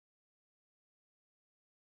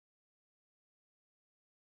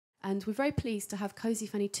And we're very pleased to have Cosey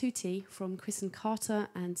Fanni Tutti from Chris and Carter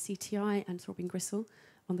and CTI and Throbbing Gristle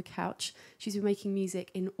on the couch. She's been making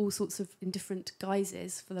music in all sorts of in different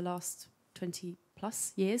guises for the last 20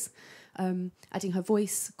 plus years, adding her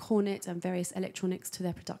voice, cornet and various electronics to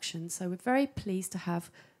their production. So we're very pleased to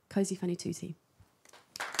have Cosey Fanni Tutti.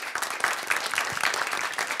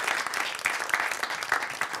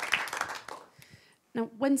 Now,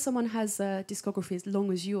 when someone has a discography as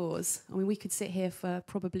long as yours, I mean, we could sit here for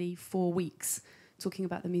probably 4 weeks talking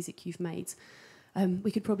about the music you've made. We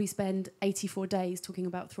could probably spend 84 days talking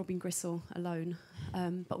about Throbbing Gristle alone,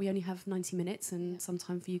 but we only have 90 minutes and some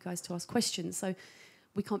time for you guys to ask questions. So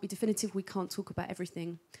we can't be definitive, we can't talk about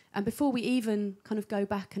everything. And before we even kind of go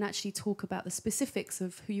back and actually talk about the specifics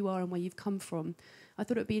of who you are and where you've come from, I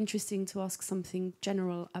thought it would be interesting to ask something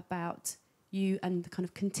general about you and the kind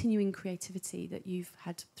of continuing creativity that you've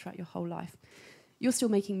had throughout your whole life. You're still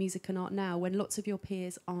making music and art now when lots of your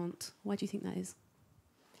peers aren't. Why do you think that is?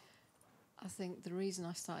 I think the reason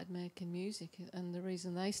I started making music and the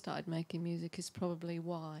reason they started making music is probably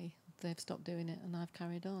why they've stopped doing it and I've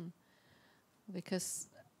carried on. Because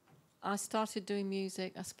I started doing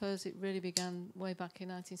music, I suppose it really began way back in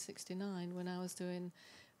 1969 when I was doing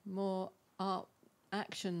more art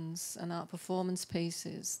actions and art performance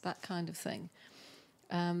pieces, that kind of thing,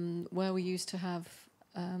 where we used to have,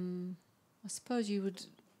 I suppose you would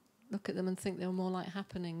look at them and think they were more like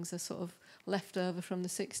happenings, a sort of leftover from the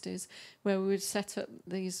 60s, where we would set up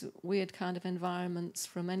these weird kind of environments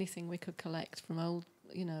from anything we could collect, from old,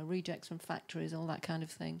 you know, rejects from factories, all that kind of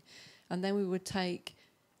thing. And then we would take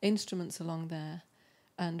instruments along there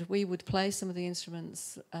and we would play some of the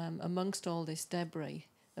instruments amongst all this debris,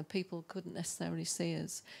 and people couldn't necessarily see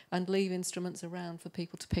us, and leave instruments around for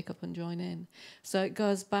people to pick up and join in. So it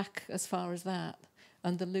goes back as far as that,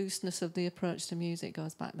 and the looseness of the approach to music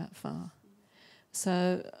goes back that far.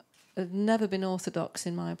 So I've never been orthodox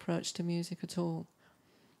in my approach to music at all,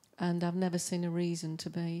 and I've never seen a reason to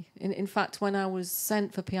be. In fact, when I was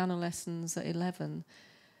sent for piano lessons at 11,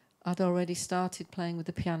 I'd already started playing with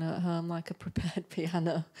the piano at home like a prepared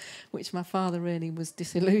piano, which my father really was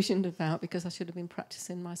disillusioned about because I should have been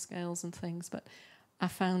practicing my scales and things. But I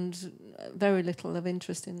found very little of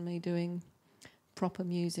interest in me doing proper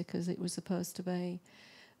music as it was supposed to be.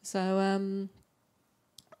 So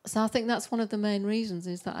I think that's one of the main reasons,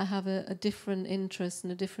 is that I have a different interest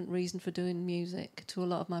and a different reason for doing music to a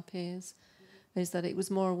lot of my peers, is that it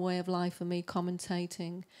was more a way of life for me,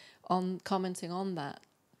 commenting on that.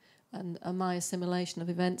 And my assimilation of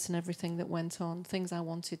events and everything that went on, things I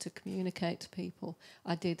wanted to communicate to people,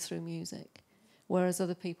 I did through music, whereas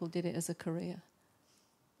other people did it as a career,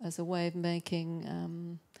 as a way of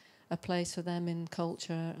making a place for them in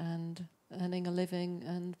culture and earning a living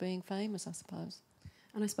and being famous, I suppose.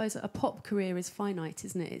 And I suppose a pop career is finite,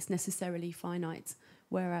 isn't it? It's necessarily finite,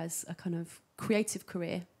 whereas a kind of creative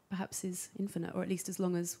career perhaps is infinite, or at least as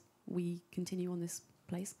long as we continue on this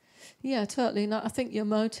place. Yeah, totally. And I think your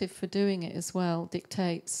motive for doing it as well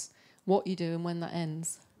dictates what you do and when that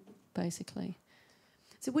ends, basically.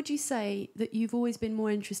 So would you say that you've always been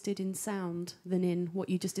more interested in sound than in what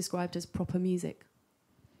you just described as proper music?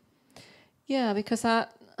 Yeah, because I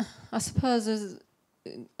suppose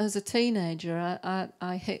as a teenager,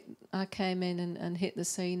 I came in and hit the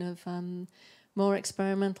scene of more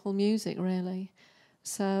experimental music, really.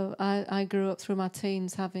 So I grew up through my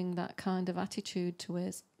teens having that kind of attitude to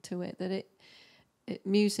it that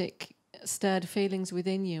music stirred feelings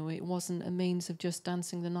within you. It wasn't a means of just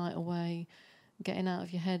dancing the night away, getting out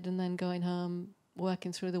of your head and then going home,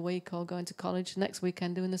 working through the week or going to college next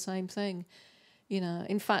weekend doing the same thing. You know,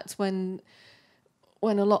 in fact, when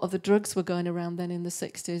a lot of the drugs were going around then in the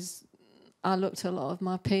 60s, I looked at a lot of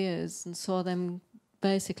my peers and saw them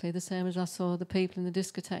basically the same as I saw the people in the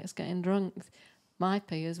discotheques getting drunk. My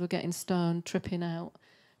peers were getting stoned, tripping out,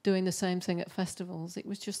 doing the same thing at festivals. It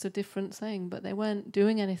was just a different thing, but they weren't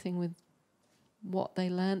doing anything with what they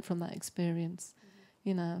learnt from that experience.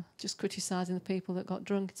 You know, just criticising the people that got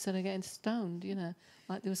drunk instead of getting stoned, you know,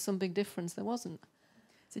 like there was some big difference. There wasn't.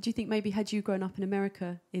 So do you think maybe had you grown up in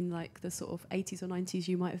America in like the sort of 80s or 90s,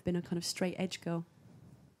 you might have been a kind of straight edge girl?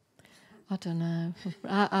 I don't know.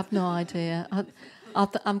 I've no idea.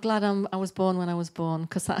 I'm glad I was born when I was born,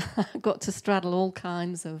 because I got to straddle all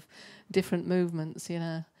kinds of different movements, you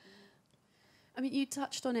know. I mean, you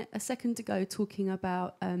touched on it a second ago, talking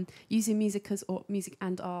about using music or music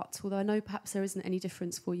and art, although I know perhaps there isn't any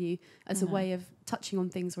difference for you as a way of touching on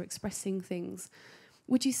things or expressing things.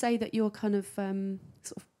 Would you say that your kind of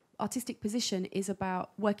sort of artistic position is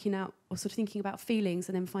about working out or sort of thinking about feelings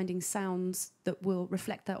and then finding sounds that will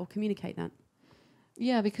reflect that or communicate that?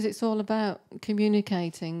 Yeah, because it's all about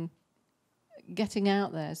communicating, getting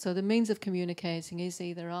out there. So the means of communicating is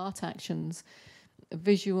either art actions,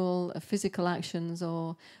 visual, physical actions,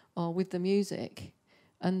 or with the music,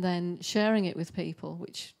 and then sharing it with people,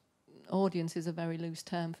 which audience is a very loose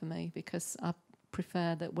term for me because I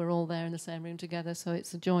prefer that we're all there in the same room together, so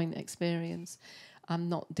it's a joint experience. I'm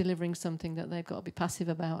not delivering something that they've got to be passive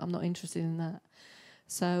about. I'm not interested in that.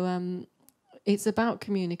 So it's about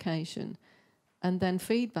communication and then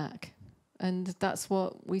feedback. And that's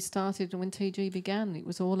what we started when TG began. It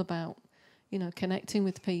was all about, you know, connecting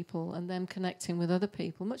with people and them connecting with other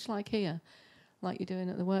people, much like here, like you're doing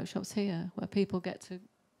at the workshops here, where people get to,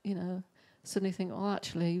 you know, suddenly think, well,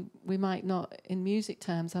 actually, we might not, in music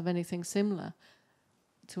terms, have anything similar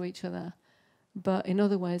to each other. But in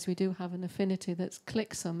other ways, we do have an affinity that's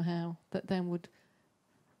clicked somehow that then would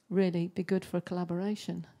really be good for a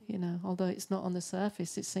collaboration, you know, although it's not on the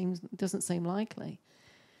surface, it doesn't seem likely.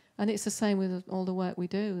 And it's the same with all the work we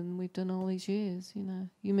do, and we've done all these years, you know.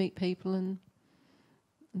 You meet people and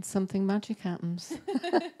something magic happens.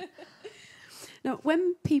 Now,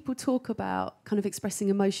 when people talk about kind of expressing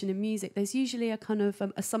emotion in music, there's usually a kind of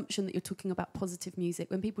assumption that you're talking about positive music.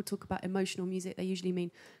 When people talk about emotional music, they usually mean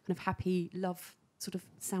kind of happy, love sort of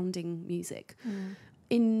sounding music. Mm.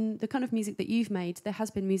 In the kind of music that you've made, there has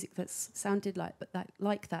been music that's sounded like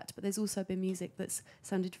that, but there's also been music that's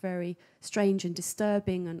sounded very strange and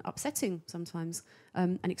disturbing and upsetting sometimes,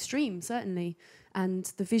 and extreme, certainly.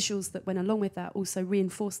 And the visuals that went along with that also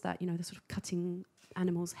reinforced that, you know, the sort of cutting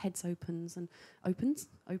animals' heads open.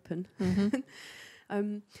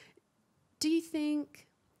 Mm-hmm. Do you think,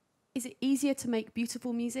 is it easier to make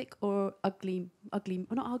beautiful music or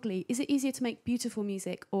not ugly? Is it easier to make beautiful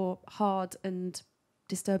music or hard and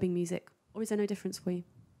disturbing music, or is there no difference for you?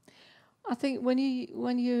 I think when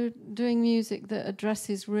you're doing music that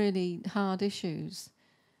addresses really hard issues,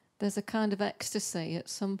 there's a kind of ecstasy at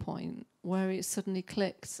some point where it suddenly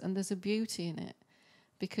clicks and there's a beauty in it,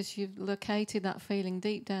 because you've located that feeling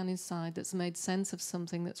deep down inside that's made sense of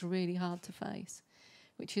something that's really hard to face,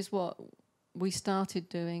 which is what we started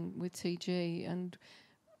doing with TG,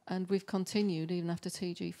 and we've continued even after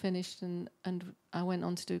TG finished, and I went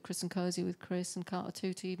on to do Chris and Cosey with Chris and Carter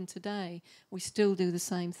Tutti. Even today, we still do the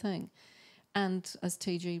same thing. And as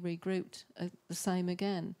TG regrouped, the same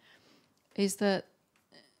again, is that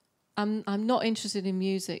I'm not interested in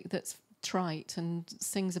music that's trite and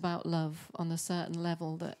sings about love on a certain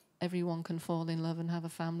level that everyone can fall in love and have a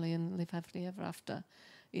family and live happily ever after,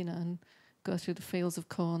 you know, and go through the fields of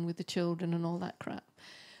corn with the children and all that crap.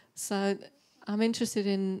 So I'm interested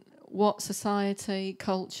in what society,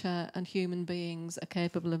 culture and human beings are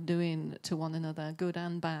capable of doing to one another, good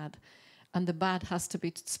and bad. And the bad has to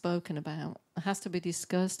be spoken about, has to be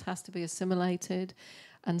discussed, has to be assimilated.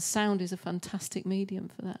 And sound is a fantastic medium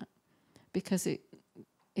for that, because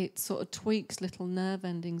it sort of tweaks little nerve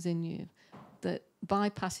endings in you that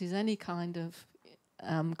bypasses any kind of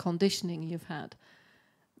conditioning you've had,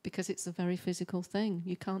 because it's a very physical thing.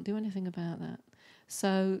 You can't do anything about that.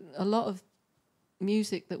 So a lot of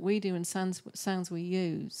music that we do and sounds we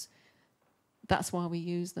use, that's why we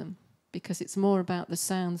use them, because it's more about the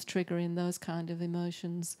sounds triggering those kind of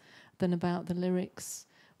emotions than about the lyrics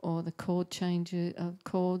or the chord changes of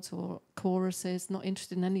chords or choruses. Not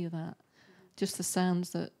interested in any of that. Just the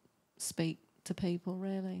sounds that speak to people,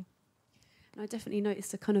 really. And I definitely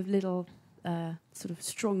noticed a kind of little sort of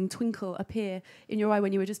strong twinkle appear in your eye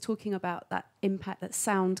when you were just talking about that impact that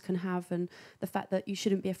sound can have, and the fact that you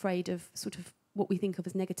shouldn't be afraid of sort of what we think of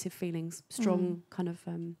as negative feelings, strong kind of,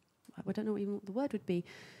 I don't know even what the word would be.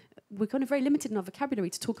 We're kind of very limited in our vocabulary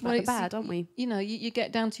to talk about the bad, aren't we? You know, you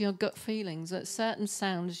get down to your gut feelings, that certain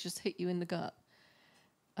sounds just hit you in the gut.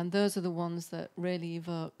 And those are the ones that really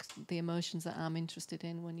evoke the emotions that I'm interested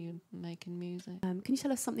in when you're making music. Can you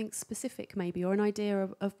tell us something specific, maybe, or an idea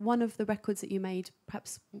of one of the records that you made,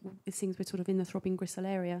 perhaps it seems we're sort of in the Throbbing Gristle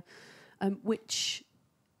area, which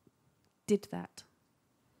did that?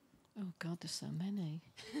 Oh, God, there's so many.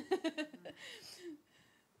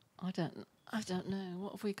 I don't know.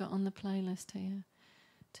 What have we got on the playlist here?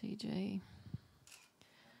 TG.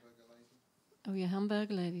 Oh, yeah,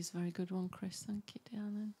 Hamburger Lady's a very good one, Chris. Thank you,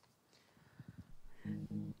 darling.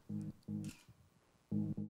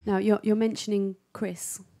 Now, you're mentioning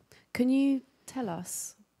Chris. Can you tell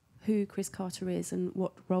us who Chris Carter is and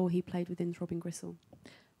what role he played within Throbbing Gristle?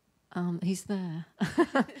 He's there.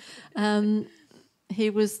 He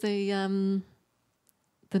was the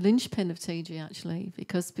linchpin of TG, actually,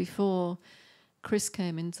 because before Chris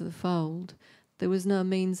came into the fold, there was no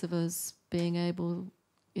means of us being able,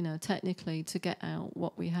 you know, technically to get out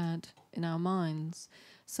what we had in our minds.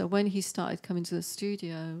 So when he started coming to the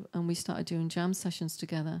studio and we started doing jam sessions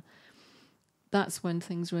together, that's when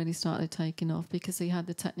things really started taking off, because he had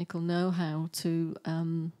the technical know-how to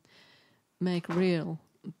make real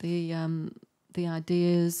the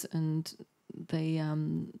ideas and the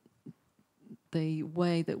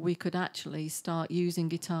way that we could actually start using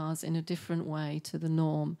guitars in a different way to the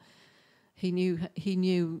norm. He knew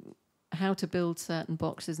how to build certain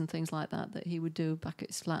boxes and things like that he would do back at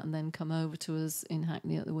his flat, and then come over to us in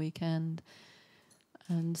Hackney at the weekend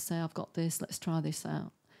and say, I've got this, let's try this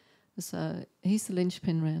out. So he's the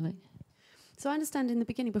linchpin, really. So I understand in the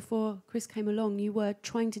beginning, before Chris came along, you were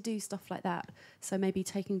trying to do stuff like that. So maybe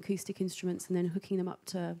taking acoustic instruments and then hooking them up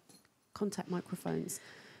to contact microphones.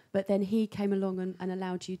 But then he came along and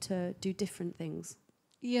allowed you to do different things.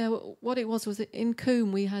 Yeah, what it was in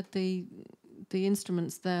COUM we had the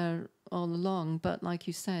instruments there all along, but like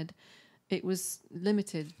you said, it was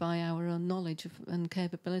limited by our own knowledge and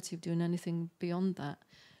capability of doing anything beyond that.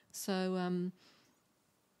 So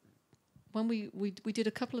when we did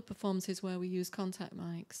a couple of performances where we used contact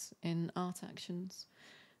mics in art actions,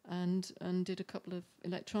 and did a couple of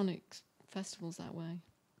electronic festivals that way.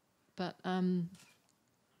 But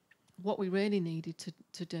what we really needed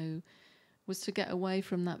to do was to get away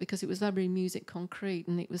from that, because it was very music concrete,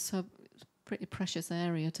 and it was a pretty precious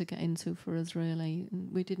area to get into for us, really.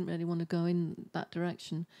 And we didn't really want to go in that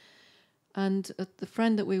direction. And the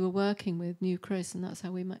friend that we were working with knew Chris, and that's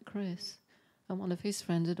how we met Chris. And one of his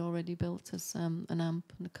friends had already built us an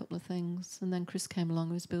amp and a couple of things. And then Chris came along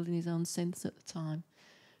and was building his own synths at the time.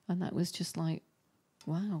 And that was just like,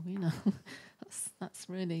 wow, that's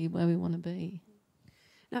really where we want to be.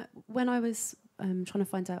 Now, when I was trying to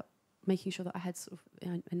find out, making sure that I had sort of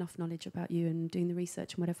enough knowledge about you and doing the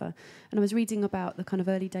research and whatever, and I was reading about the kind of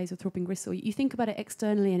early days of Throbbing Gristle, you think about it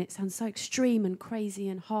externally and it sounds so extreme and crazy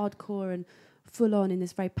and hardcore and full on in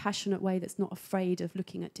this very passionate way that's not afraid of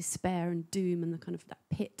looking at despair and doom and the kind of that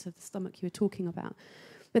pit of the stomach you were talking about.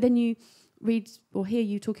 But then you read or hear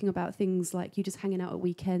you talking about things like you just hanging out at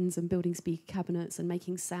weekends and building speaker cabinets and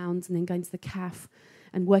making sounds and then going to the cafe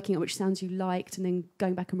and working out which sounds you liked and then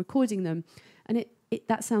going back and recording them. And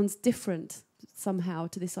that sounds different somehow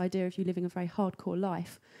to this idea of you living a very hardcore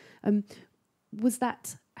life. Was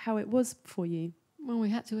that how it was for you? Well, we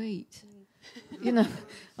had to eat. I mean,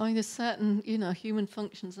 there's certain, human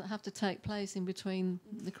functions that have to take place in between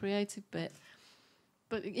the creative bit.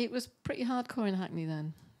 But it was pretty hardcore in Hackney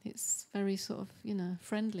then. It's very sort of,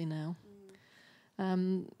 friendly now.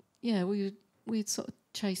 We'd sort of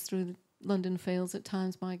chase through the London fields at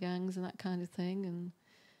times by gangs and that kind of thing. And,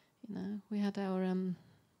 we had our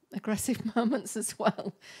aggressive moments as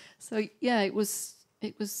well. So, yeah, it was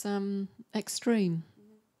extreme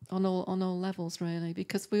on all levels, really,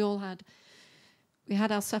 because we had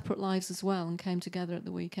our separate lives as well and came together at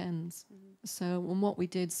the weekends. So, and what we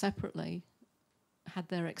did separately had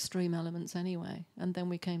their extreme elements anyway, and then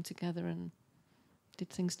we came together and did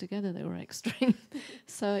things together that were extreme.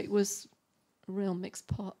 So it was a real mixed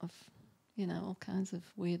pot of, all kinds of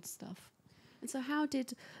weird stuff. And so how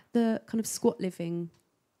did the kind of squat living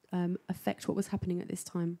affect what was happening at this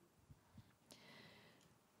time?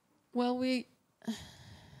 Well, in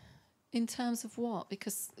terms of what?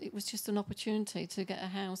 Because it was just an opportunity to get a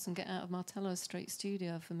house and get out of Martello Street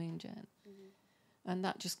studio for me and Jen. And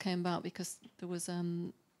that just came about because there was,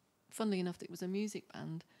 funnily enough, it was a music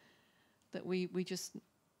band that we just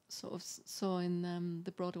sort of saw in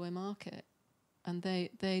the Broadway Market. And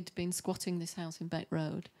they'd been squatting this house in Beck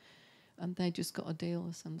Road, and they just got a deal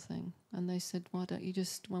or something. And they said, why don't you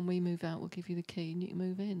just, when we move out, we'll give you the key and you can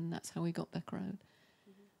move in. And that's how we got Beck Road.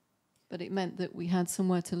 But it meant that we had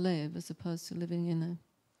somewhere to live as opposed to living in a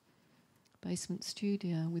basement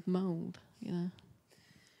studio with mould, I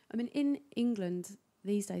mean, in England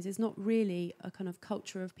these days, there's not really a kind of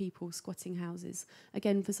culture of people squatting houses.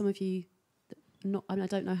 Again, for some of you, I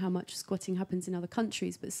don't know how much squatting happens in other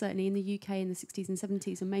countries, but certainly in the UK in the 60s and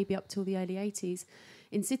 70s and maybe up till the early 80s,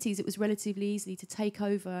 in cities it was relatively easy to take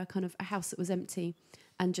over kind of a house that was empty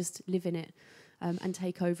and just live in it and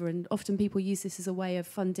take over. And often people use this as a way of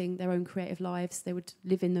funding their own creative lives. They would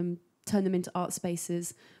live in them, turn them into art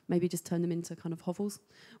spaces, maybe just turn them into kind of hovels,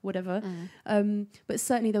 whatever. But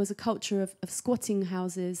certainly there was a culture of squatting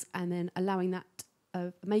houses and then allowing that,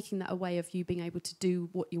 making that a way of you being able to do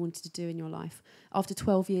what you wanted to do in your life. After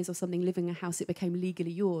 12 years or something living in a house, it became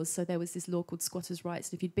legally yours. So there was this law called squatters' rights.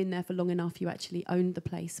 And if you'd been there for long enough, you actually owned the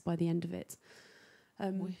place by the end of it.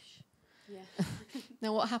 Wish. Yeah.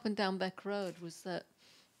 Now, what happened down Beck Road was that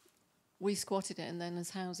we squatted it, and then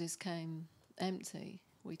as houses came empty,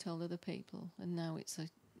 we told other people, and now it's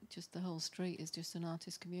just the whole street is just an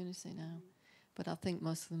artist community now. But I think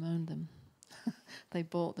most of them owned them. They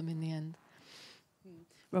bought them in the end.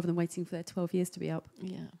 Rather than waiting for their 12 years to be up.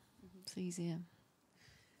 Yeah, it's easier.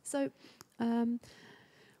 So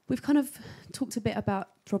we've kind of talked a bit about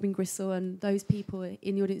Throbbing Gristle, and those people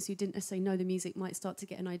in the audience who didn't necessarily know the music might start to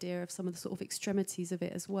get an idea of some of the sort of extremities of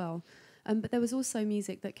it as well. But there was also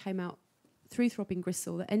music that came out through Throbbing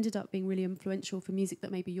Gristle that ended up being really influential for music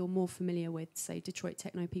that maybe you're more familiar with, say Detroit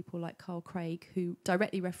techno people like Carl Craig, who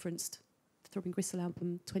directly referenced the Throbbing Gristle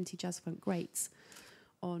album 20 Jazz Funk Greats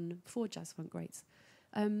on 4 Jazz Funk Greats.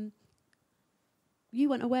 You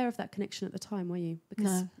weren't aware of that connection at the time, were you?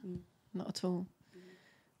 Because no, not at all.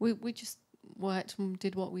 We just worked and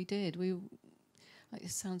did what we did. It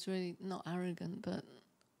sounds really not arrogant, but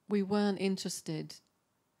we weren't interested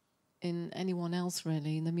in anyone else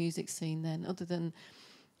really in the music scene then, other than,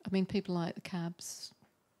 I mean, people like the Cabs,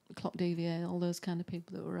 Clock DVA, all those kind of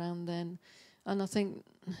people that were around then. And I think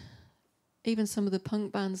even some of the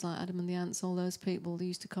punk bands like Adam and the Ants, all those people, they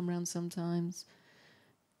used to come around sometimes.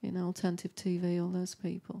 You know, Alternative TV, all those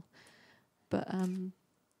people. But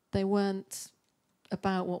they weren't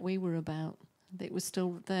about what we were about. It was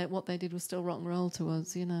still what they did was still rock and roll to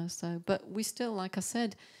us, you know. So, but we still, like I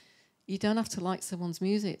said, you don't have to like someone's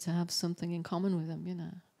music to have something in common with them, you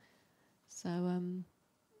know. So,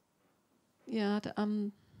 yeah,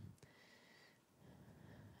 I'm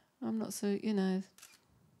not so, you know.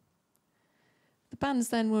 The bands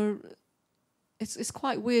then were. It's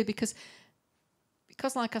quite weird because,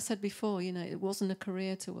 like I said before, you know, it wasn't a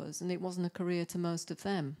career to us, and it wasn't a career to most of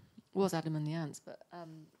them. It was Adam and the Ants, but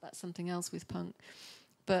that's something else with punk.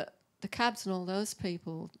 But the Cabs and all those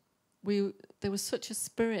people, there was such a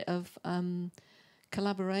spirit of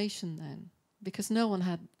collaboration then, because no one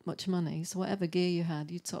had much money. So whatever gear you had,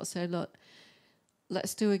 you'd sort of say, look,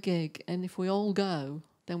 let's do a gig, and if we all go,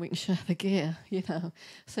 then we can share the gear, you know.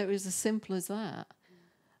 So it was as simple as that.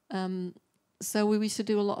 So we used to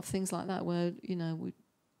do a lot of things like that where, you know,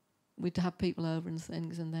 we'd have people over and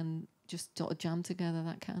things and then just sort of jam together,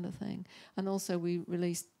 that kind of thing. And also we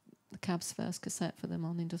released the Cab's first cassette for them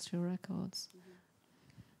on Industrial Records. Mm-hmm.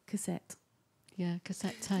 Cassette. Yeah,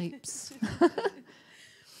 cassette tapes.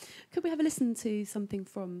 Could we have a listen to something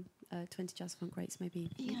from 20 Jazz Funk Greats,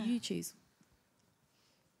 maybe? Yeah. You choose.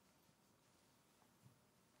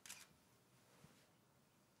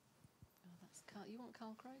 You want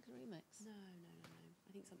Carl Craig's remix? No.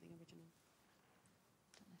 I think something original.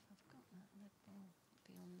 Don't know if I've got that. Red ball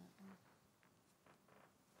beyond that one.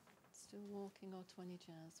 Still Walking or 20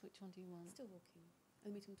 Jazz? Which one do you want? Still Walking.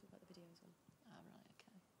 And we can talk about the video as well. Ah, right,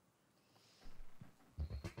 okay.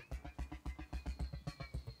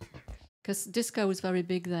 Because disco was very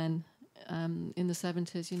big then. In the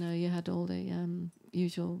 70s, you know, you had all the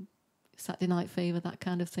usual Saturday Night Fever, that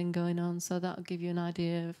kind of thing going on. So that'll give you an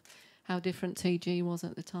idea of how different TG was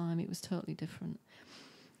at the time. It was totally different.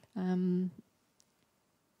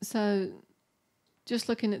 So just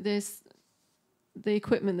looking at this, the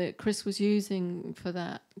equipment that Chris was using for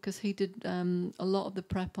that, because he did a lot of the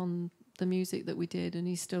prep on the music that we did, and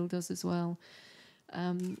he still does as well.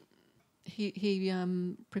 He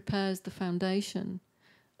prepares the foundation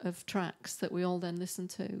of tracks that we all then listen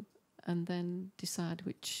to and then decide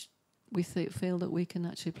which we feel that we can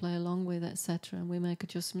actually play along with, etc., and we make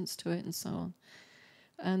adjustments to it and so on.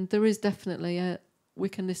 And there is definitely we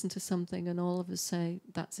can listen to something and all of us say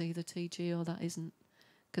that's either TG or that isn't,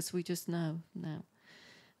 because we just know now.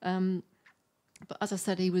 But as I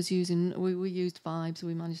said, we used vibes.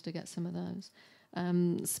 We managed to get some of those.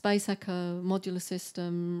 Space Echo, modular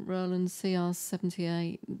system, Roland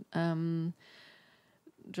CR78,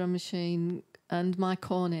 drum machine, and my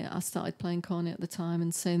cornet. I started playing cornet at the time,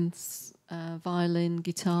 and synths, violin,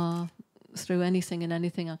 guitar, through anything and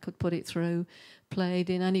anything I could put it through, played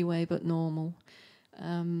in any way but normal.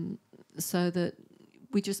 So that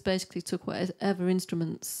we just basically took whatever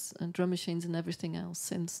instruments and drum machines and everything else,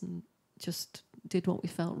 synths, and just did what we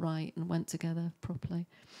felt right and went together properly.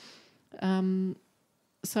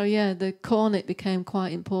 So yeah, the cornet became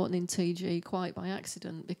quite important in TG quite by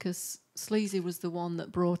accident, because Sleazy was the one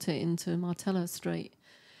that brought it into Martello Street,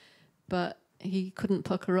 but he couldn't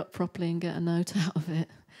pucker up properly and get a note out of it.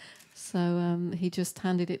 So he just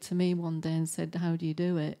handed it to me one day and said, how do you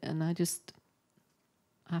do it? And I just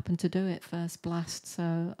happened to do it first blast.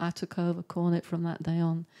 So I took over cornet from that day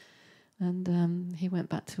on, and he went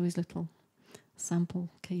back to his little sample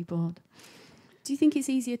keyboard. Do you think it's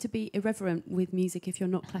easier to be irreverent with music if you're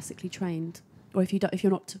not classically trained, or if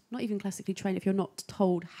you're not even classically trained, if you're not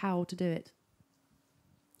told how to do it?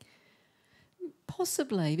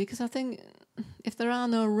 Possibly, because I think if there are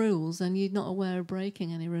no rules, then you're not aware of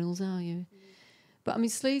breaking any rules, are you? But I mean,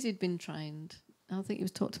 Sleazy had been trained, I think he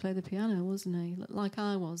was taught to play the piano, wasn't he? Like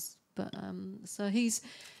I was. But so he's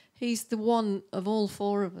the one of all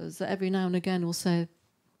four of us that every now and again will say,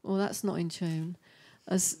 "Well, that's not in tune,"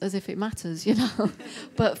 as if it matters, you know.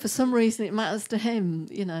 But for some reason, it matters to him,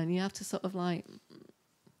 you know. And you have to sort of like,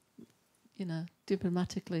 you know,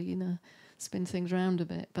 diplomatically, you know, spin things around a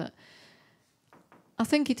bit. But I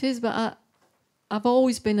think it is. But I've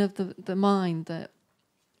always been of the mind that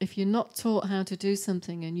if you're not taught how to do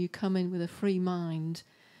something and you come in with a free mind,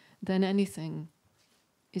 then anything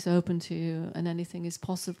is open to you and anything is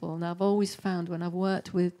possible. And I've always found when I've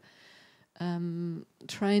worked with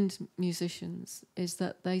trained musicians is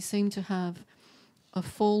that they seem to have a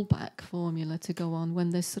fallback formula to go on when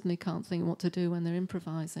they suddenly can't think what to do when they're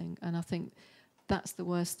improvising. And I think that's the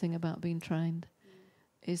worst thing about being trained,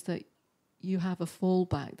 is that you have a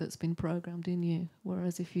fallback that's been programmed in you.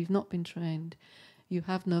 Whereas if you've not been trained, you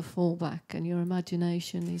have no fallback and your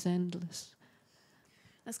imagination is endless.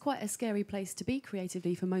 That's quite a scary place to be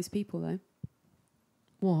creatively for most people, though.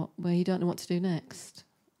 What? Where you don't know what to do next?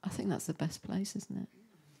 I think that's the best place, isn't it?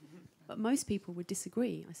 But most people would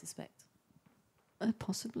disagree, I suspect.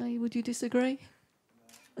 Possibly. Would you disagree?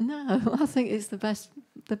 No, I think it's the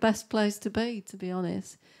best place to be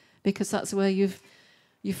honest, because that's where you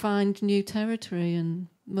find new territory and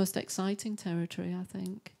most exciting territory, I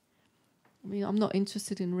think. I mean, I'm not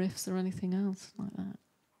interested in riffs or anything else like that.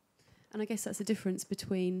 And I guess that's the difference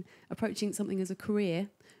between approaching something as a career,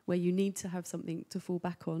 where you need to have something to fall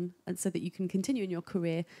back on, and so that you can continue in your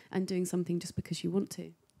career, and doing something just because you want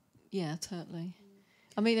to. Yeah, totally.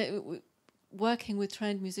 I mean, working with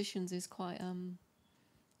trained musicians is quite a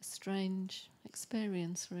strange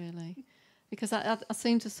experience, really, because I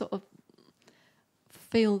seem to sort of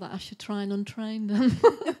feel that I should try and untrain them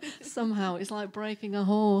somehow. It's like breaking a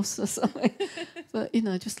horse or something. But, you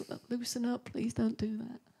know, just loosen up, please don't do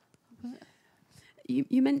that. But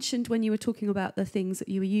you mentioned when you were talking about the things that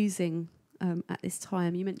you were using at this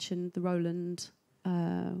time, you mentioned the Roland,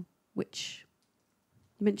 which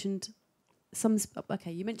you mentioned some...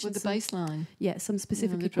 you mentioned... With the bass line. Yeah, some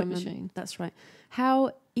specific the equipment. drum machine. That's right.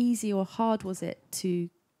 How easy or hard was it to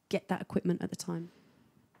get that equipment at the time?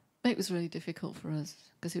 It was really difficult for us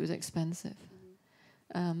because it was expensive.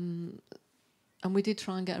 And we did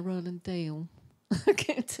try and get a Roland deal.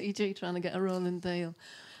 TG trying to get a Roland deal.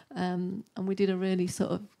 And we did a really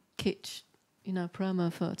sort of kitsch, you know,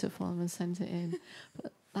 promo photo for them and sent it in.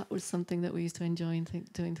 But that was something that we used to enjoy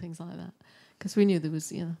doing things like that, because we knew there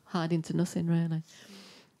was, you know, hiding to nothing really.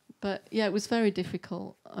 But yeah, it was very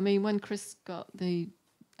difficult. I mean, when Chris got the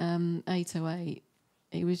 808,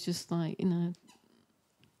 he was just like, you know,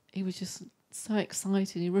 he was just so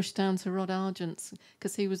excited. He rushed down to Rod Argent's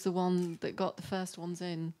because he was the one that got the first ones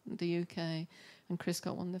in the UK, and Chris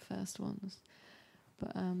got one of the first ones.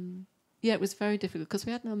 But yeah, it was very difficult because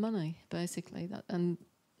we had no money, basically. And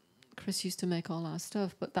Chris used to make all our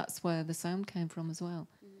stuff, but that's where the sound came from as well.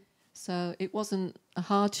 So it wasn't a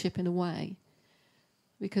hardship in a way,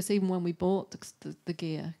 because even when we bought the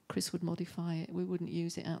gear, Chris would modify it. We wouldn't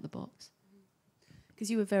use it out of the box. Because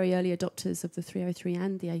you were very early adopters of the 303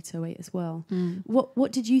 and the 808 as well.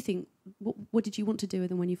 What did you think? What did you want to do with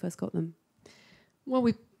them when you first got them? Well,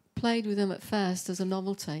 we played with them at first as a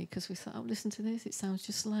novelty because we thought, oh, listen to this, it sounds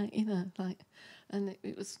just like, you know, like, and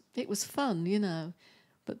it was fun, you know.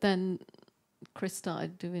 But then Chris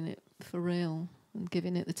started doing it for real and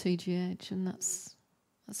giving it the TG edge, and that's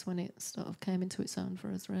when it sort of came into its own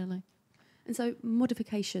for us, really. And so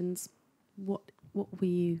modifications, what were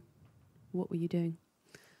you doing?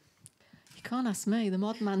 You can't ask me. The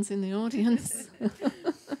mod man's in the audience.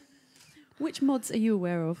 Which mods are you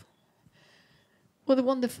aware of?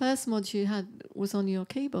 Well, the first mods you had was on your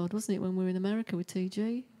keyboard, wasn't it, when we were in America with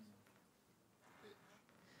TG?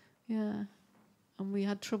 Yeah. And we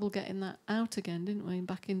had trouble getting that out again, didn't we,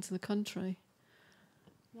 back into the country?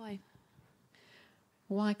 Why?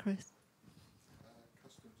 Why, Chris?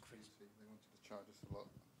 Customs treaty, they wanted to charge us a lot.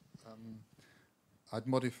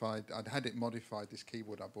 I'd had it modified, this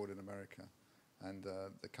keyboard I bought in America, and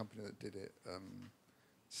the company that did it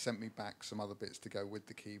sent me back some other bits to go with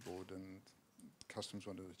the keyboard, and customs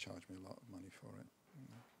wanted to charge me a lot of money for it.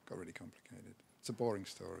 Got really complicated. It's a boring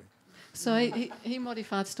story. So he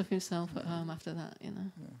modified stuff himself at home after that, you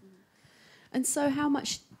know. Yeah. And so how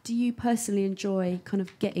much do you personally enjoy kind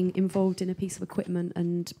of getting involved in a piece of equipment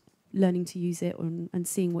and learning to use it and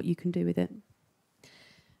seeing what you can do with it?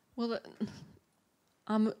 Well,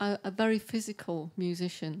 I'm a very physical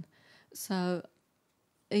musician, so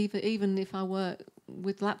even if I work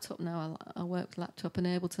with laptop now, I work with laptop and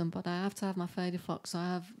Ableton, but I have to have my fader Fox, so I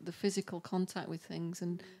have the physical contact with things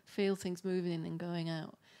and feel things moving in and going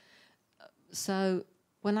out. So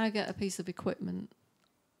when I get a piece of equipment,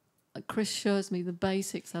 Chris shows me the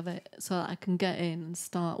basics of it so that I can get in and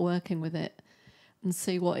start working with it and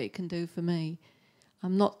see what it can do for me.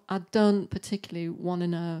 I don't particularly want to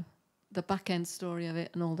know the back end story of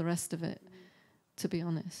it and all the rest of it, to be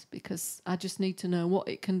honest, because I just need to know what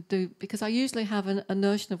it can do, because I usually have a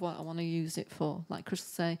notion of what I want to use it for. Like Chris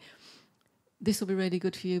will say, this will be really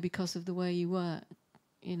good for you because of the way you work,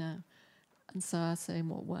 you know. And so I say, in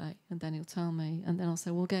what way? And then he'll tell me. And then I'll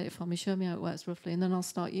say, well, get it for me, show me how it works roughly. And then I'll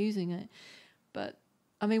start using it. But,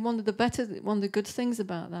 I mean, one of the good things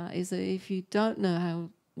about that is that if you don't know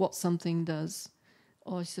what something does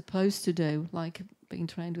or is supposed to do, like being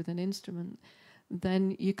trained with an instrument,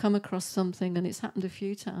 then you come across something, and it's happened a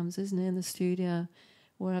few times, isn't it, in the studio,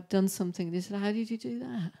 where I've done something. They said, how did you do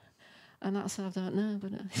that? And I said, I don't know,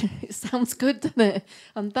 but it sounds good, doesn't it?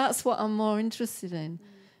 And that's what I'm more interested in.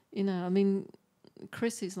 You know, I mean,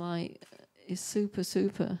 Chris is super,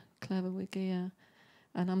 super clever with gear.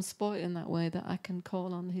 And I'm spoiled in that way that I can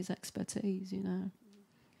call on his expertise, you know.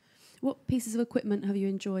 What pieces of equipment have you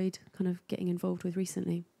enjoyed kind of getting involved with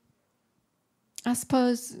recently? I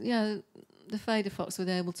suppose, yeah, the Fader Fox with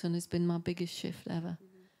Ableton has been my biggest shift ever.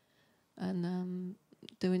 And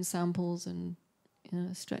doing samples and, you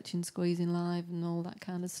know, stretching, squeezing live and all that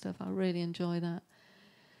kind of stuff. I really enjoy that.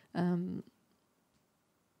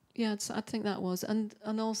 Yeah, I think that was, and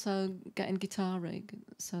also getting guitar rig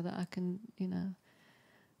so that I can, you know,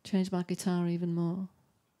 change my guitar even more.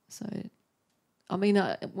 So, when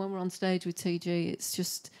we're on stage with TG, it's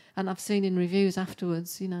just, and I've seen in reviews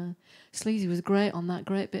afterwards, you know, Sleazy was great on that,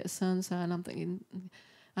 great bit of so-and-so, and I'm thinking,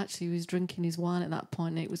 actually he was drinking his wine at that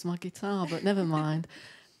point, and it was my guitar, but never mind.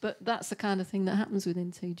 But that's the kind of thing that happens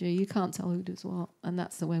within TG. You can't tell who does what, and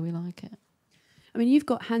that's the way we like it. I mean, you've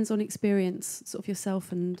got hands-on experience, sort of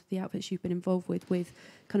yourself and the outfits you've been involved with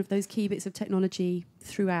kind of those key bits of technology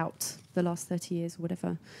throughout the last 30 years or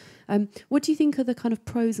whatever. What do you think are the kind of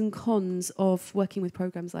pros and cons of working with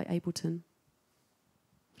programs like Ableton?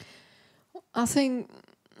 I think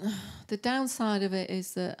the downside of it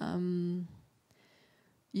is that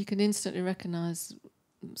you can instantly recognise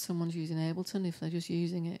someone's using Ableton if they're just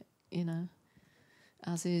using it, you know,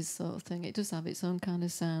 as is sort of thing. It does have its own kind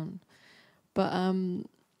of sound. But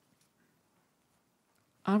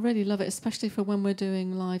I really love it, especially for when we're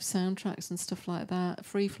doing live soundtracks and stuff like that,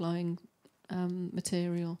 free-flowing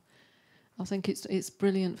material. I think it's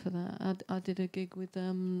brilliant for that. I did a gig with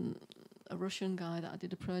a Russian guy that I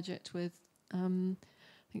did a project with, I think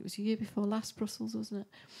it was a year before last, Brussels, wasn't it?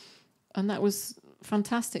 And that was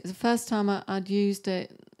fantastic. It was the first time I'd used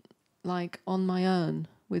it, like, on my own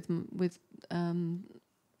with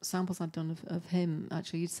samples I'd done of him.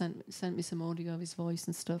 Actually, he'd sent me some audio of his voice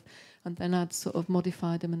and stuff, and then I'd sort of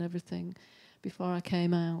modified them and everything before I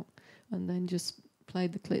came out, and then just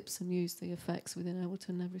played the clips and used the effects within Ableton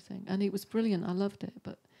and everything. And it was brilliant. I loved it.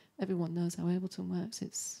 But everyone knows how Ableton works.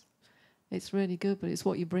 It's really good, but it's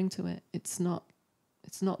what you bring to it. It's not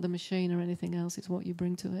the machine or anything else. It's what you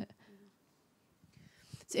bring to it.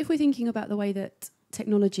 So if we're thinking about the way that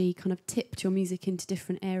technology kind of tipped your music into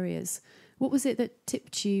different areas, what was it that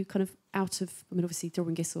tipped you kind of out of, I mean, obviously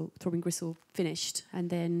Throbbing Gristle finished, and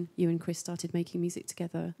then you and Chris started making music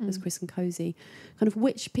together as Chris and Cosey. Kind of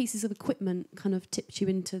which pieces of equipment kind of tipped you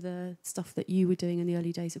into the stuff that you were doing in the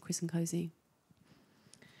early days of Chris and Cosey?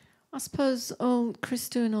 I suppose Chris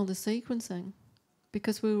doing all the sequencing,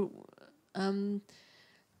 because we were,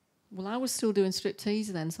 I was still doing striptease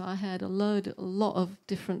then, so I had a lot of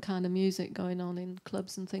different kind of music going on in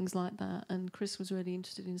clubs and things like that, and Chris was really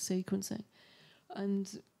interested in sequencing.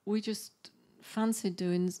 And we just fancied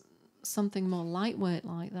doing something more lightweight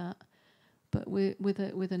like that, but with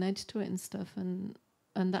an edge to it and stuff, and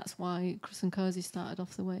that's why Chris and Cosey started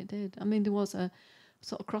off the way it did. I mean, there was a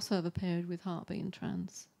sort of crossover period with Heartbeat and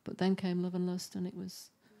Trance, but then came Love and Lust, and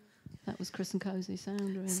that was Chris and Cosey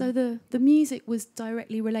sound, really. So the music was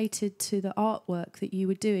directly related to the artwork that you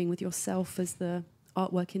were doing with yourself as the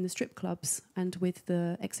artwork in the strip clubs and with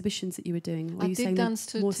the exhibitions that you were doing? I did dance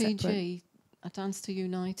to TG. Separate? I danced to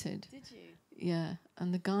United. Did you? Yeah,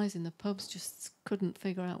 and the guys in the pubs just couldn't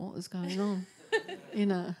figure out what was going on, you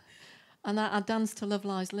know. And I danced to Love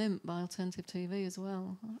Lies Limp by Alternative TV as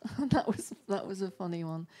well. that was a funny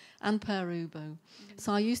one. And Perubu.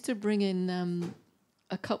 So I used to bring in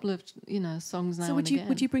a couple of, you know, songs now and again. So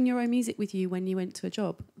would you bring your own music with you when you went to a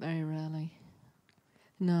job? Very rarely.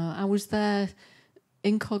 No, I was there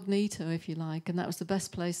incognito, if you like, and that was the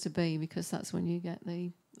best place to be, because that's when you get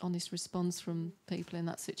the honest response from people in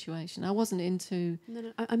that situation. I wasn't into...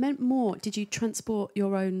 No, I meant more, did you transport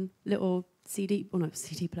your own little CD, or no,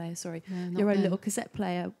 CD player, sorry, No, not your own then. little cassette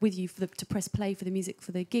player with you for to press play for the music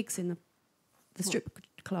for the gigs in the strip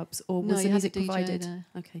clubs, or No, was you the had music a DJ provided? there.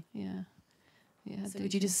 Okay. Yeah. Yeah. So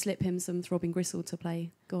would you just slip him some Throbbing Gristle to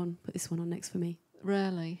play? Go on, put this one on next for me.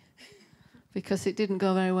 Rarely, because it didn't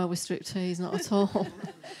go very well with striptease, not at all.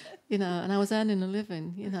 You know, and I was earning a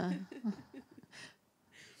living, you know.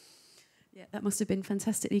 Yeah, that must have been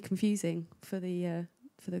fantastically confusing for the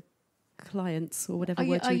clients or whatever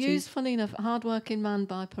word I you used, use. funny enough, Hard Working Man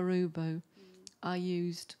by Perubo. I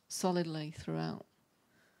used solidly throughout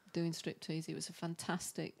doing striptease. It was a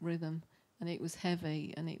fantastic rhythm, and it was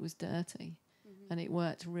heavy, and it was dirty, and it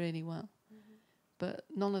worked really well. But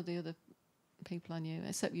none of the other people I knew,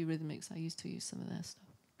 except Eurythmics, I used to use some of their stuff.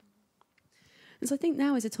 And so I think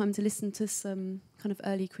now is a time to listen to some kind of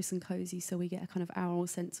early Chris and Cosey, so we get a kind of aural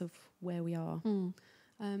sense of where we are.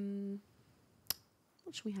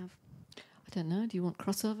 What should we have? I don't know. Do you want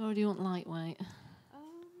crossover or do you want lightweight?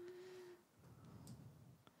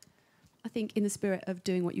 I think in the spirit of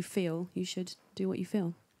doing what you feel, you should do what you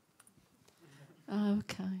feel. Oh,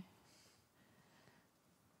 okay.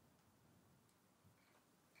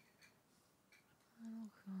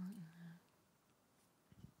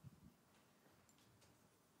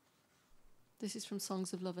 This is from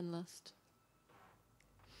Songs of Love and Lust.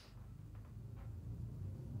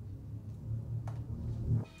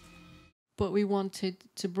 But we wanted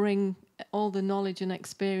to bring all the knowledge and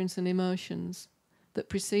experience and emotions that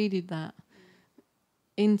preceded that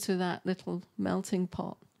into that little melting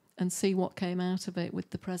pot and see what came out of it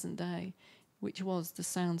with the present day, which was the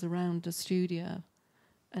sounds around the studio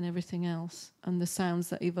and everything else, and the sounds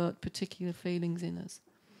that evoked particular feelings in us.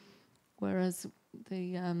 Whereas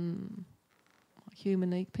the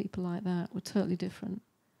Humanique, people like that, were totally different.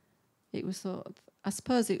 It was sort of, I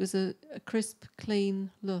suppose it was a crisp,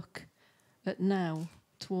 clean look at now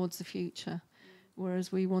towards the future,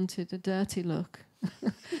 whereas we wanted a dirty look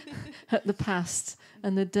at the past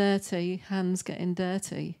and the dirty, hands getting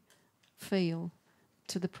dirty feel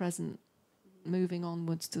to the present, moving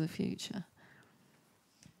onwards to the future.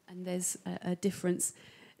 And there's a difference.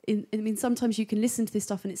 I mean, sometimes you can listen to this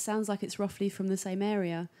stuff and it sounds like it's roughly from the same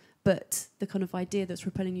area, but the kind of idea that's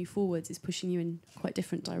propelling you forwards is pushing you in quite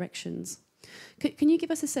different directions. Can you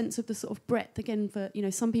give us a sense of the sort of breadth, again, for, you know,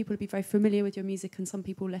 some people would be very familiar with your music and some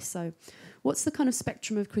people less so. What's the kind of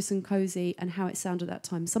spectrum of Chris and Cosey and how it sounded at that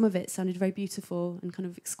time? Some of it sounded very beautiful and kind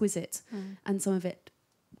of exquisite, and some of it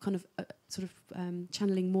kind of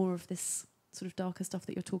channeling more of this sort of darker stuff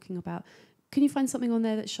that you're talking about. Can you find something on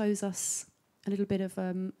there that shows us a little bit of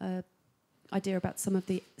idea about some of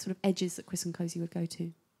the sort of edges that Chris and Cosey would go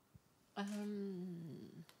to?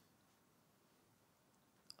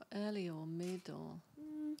 Early or mid or...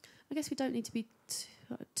 I guess we don't need to be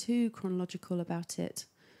too chronological about it.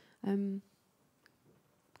 Well,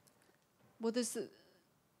 there's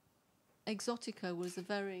Exotica was a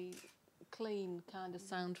very clean kind of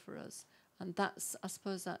sound for us, and that's, I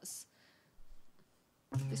suppose that's,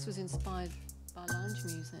 this was inspired by lounge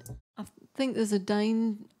music. I think there's a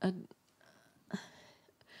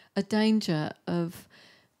danger of,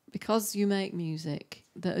 because you make music,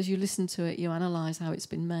 that as you listen to it, you analyse how it's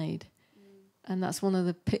been made. And that's one of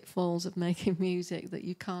the pitfalls of making music, that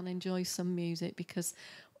you can't enjoy some music because,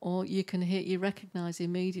 or you can hear, you recognise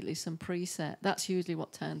immediately some preset. That's usually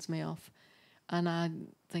what turns me off. And I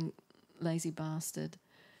think, lazy bastard,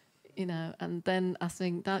 you know, and then I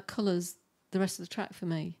think that colours the rest of the track for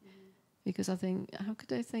me. Because I think, how could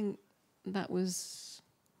they think that was,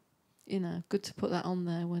 you know, good to put that on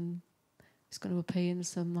there when it's going to appear in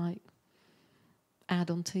some, like, ad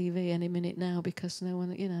on TV any minute now because no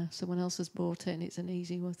one, you know, someone else has bought it and it's an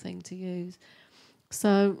easy thing to use.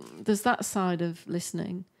 So there's that side of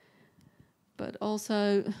listening. But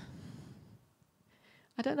also,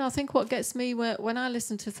 I don't know, I think what gets me, when I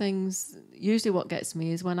listen to things, usually what gets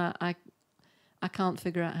me is when I can't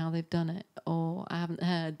figure out how they've done it, or I haven't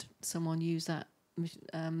heard someone use that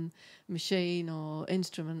machine or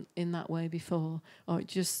instrument in that way before, or it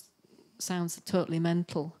just sounds totally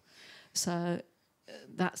mental. So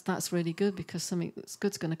that's really good, because something that's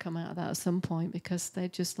good's going to come out of that at some point, because they're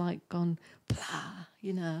just like gone blah,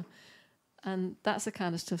 you know. And that's the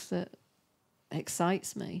kind of stuff that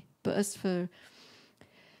excites me. But as for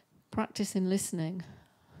practicing listening,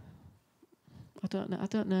 I don't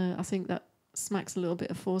know. I think that smacks a little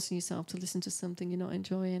bit of forcing yourself to listen to something you're not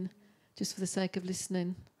enjoying just for the sake of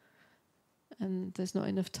listening. And there's not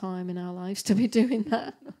enough time in our lives to be doing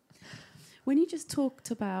that. When you just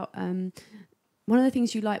talked about one of the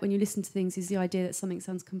things you like when you listen to things is the idea that something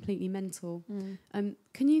sounds completely mental.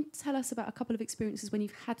 Can you tell us about a couple of experiences when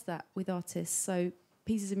you've had that with artists? So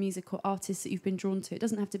pieces of music or artists that you've been drawn to? It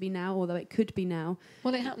doesn't have to be now, although it could be now.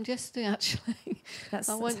 Well, it happened yesterday, actually. That's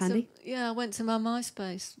that's handy. I went to my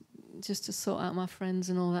MySpace just to sort out my friends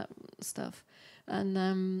and all that stuff.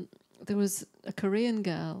 And there was a Korean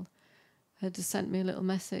girl had sent me a little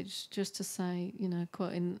message just to say, you know,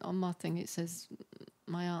 quoting on my thing, it says,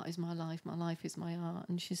 "My art is my life is my art."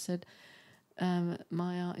 And she said,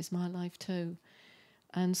 "My art is my life too."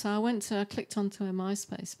 And so I clicked onto her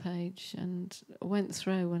MySpace page and went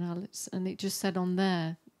through, and it just said on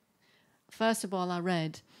there, first of all, I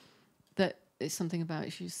read that it's something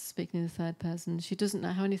about she's speaking in the third person. She doesn't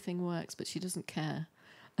know how anything works, but she doesn't care.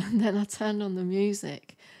 And then I turned on the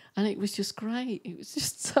music, and it was just great. It was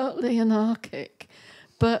just totally anarchic,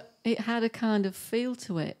 but it had a kind of feel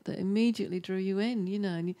to it that immediately drew you in, you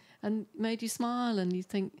know, and made you smile, and you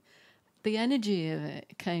think the energy of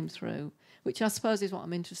it came through, which I suppose is what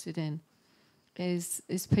I'm interested in, is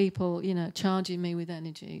people, you know, charging me with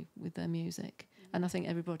energy with their music. And I think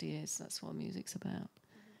everybody is. That's what music's about.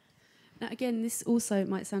 Now, again, this also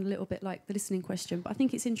might sound a little bit like the listening question, but I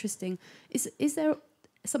think it's interesting. Is there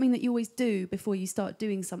something that you always do before you start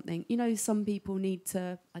doing something? You know, some people need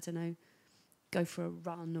to, I don't know, go for a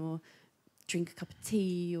run or drink a cup of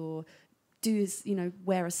tea or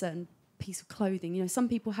wear a certain piece of clothing. You know, some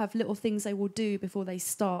people have little things they will do before they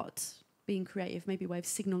start being creative, maybe a way of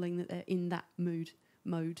signalling that they're in that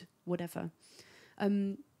mode, whatever.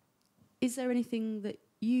 Is there anything that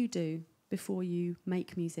you do before you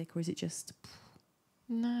make music, or is it just...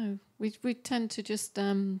 No, we tend to just...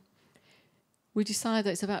 we decide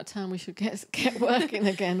that it's about time we should get working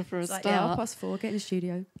again for a start. Yeah, 4:30, get in the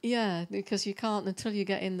studio. Yeah, because you can't, until you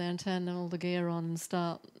get in there and turn all the gear on and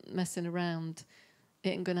start messing around, it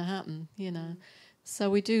ain't going to happen, you know.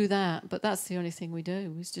 So we do that, but that's the only thing we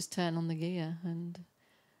do, is just turn on the gear and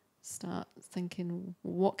start thinking,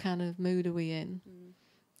 what kind of mood are we in?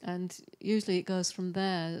 And usually it goes from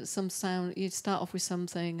there. Some sound, you start off with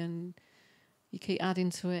something and you keep adding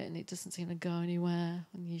to it and it doesn't seem to go anywhere,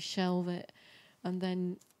 and you shelve it, and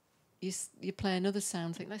then you play another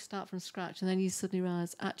sound, think, let's start from scratch, and then you suddenly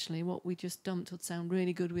realise, actually, what we just dumped would sound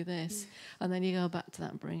really good with this, and then you go back to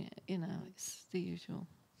that and bring it, you know, it's the usual.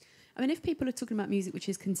 I mean, if people are talking about music which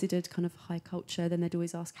is considered kind of high culture, then they'd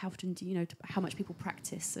always ask, how often do you know, how much people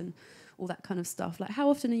practice and all that kind of stuff. Like, how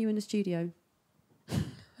often are you in the studio?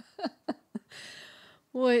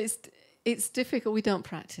 Well, it's difficult. We don't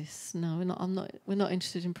practice. No, we're not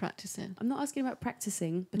interested in practicing. I'm not asking about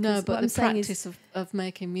practicing. Because no, but what the I'm saying practice of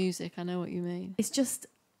making music, I know what you mean. It's just,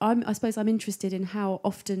 I suppose I'm interested in how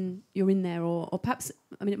often you're in there, or perhaps,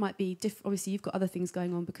 I mean, it might be obviously you've got other things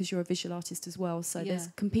going on because you're a visual artist as well, so there's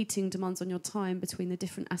competing demands on your time between the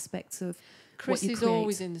different aspects of Chris what you is create.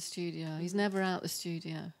 always in the studio. He's never out the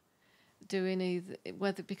studio doing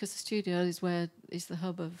because the studio is the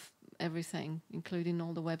hub of everything, including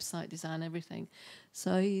all the website design, everything.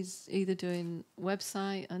 So he's either doing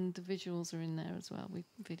website, and the visuals are in there as well with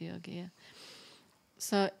video gear.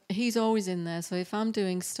 So he's always in there. So if I'm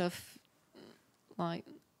doing stuff like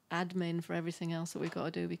admin for everything else that we've got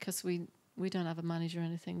to do, because we don't have a manager or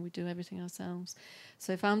anything, we do everything ourselves.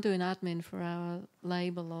 So if I'm doing admin for our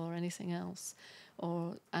label or anything else,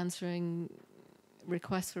 or answering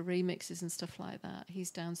requests for remixes and stuff like that, he's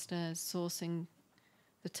downstairs sourcing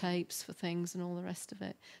the tapes for things and all the rest of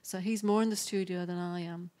it. So he's more in the studio than I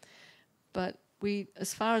am. But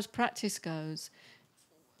as far as practice goes,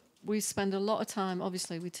 we spend a lot of time,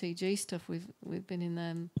 obviously, with TG stuff. We've been in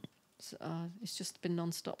them. It's just been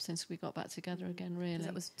non-stop since we got back together again, really.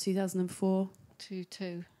 That was 2004?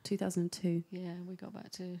 2002. Yeah, we got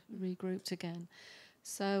back to regrouped again.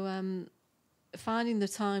 So finding the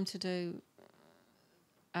time to do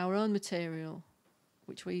our own material,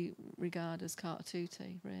 which we regard as Carter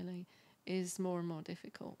Tutti, really, is more and more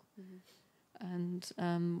difficult. And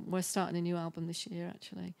we're starting a new album this year,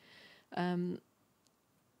 actually.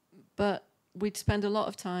 But we'd spend a lot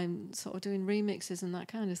of time sort of doing remixes and that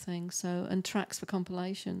kind of thing, and tracks for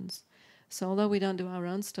compilations. So although we don't do our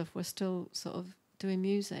own stuff, we're still sort of doing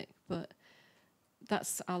music. But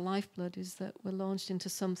that's our lifeblood, is that we're launched into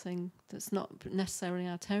something that's not necessarily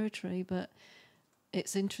our territory, but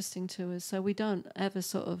it's interesting to us. So we don't ever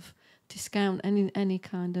sort of discount any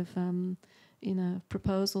kind of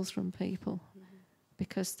proposals from people,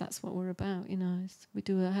 because that's what we're about. You know, we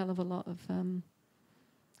do a hell of a lot of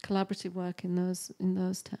collaborative work in those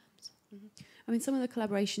terms. I mean, some of the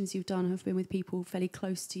collaborations you've done have been with people fairly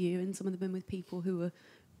close to you, and some of them been with people who are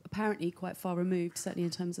apparently quite far removed, certainly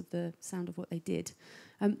in terms of the sound of what they did.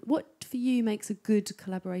 What for you makes a good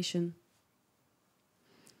collaboration?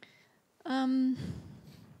 When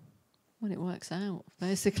it works out,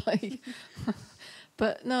 basically.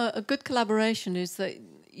 But no, a good collaboration is that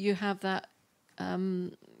you have that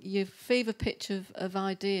your fever pitch of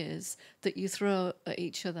ideas that you throw at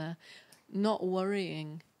each other, not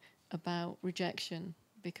worrying about rejection,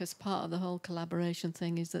 because part of the whole collaboration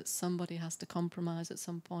thing is that somebody has to compromise at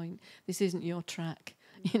some point. This isn't your track,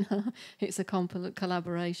 you know, it's a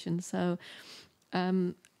collaboration. So,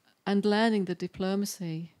 and learning the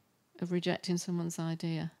diplomacy of rejecting someone's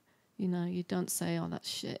idea. You know, you don't say, oh, that's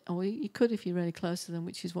shit. Or you could if you're really close to them,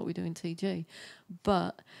 which is what we do in TG.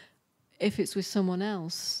 But if it's with someone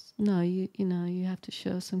else, no, you know, you have to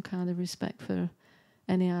show some kind of respect for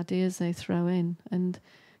any ideas they throw in and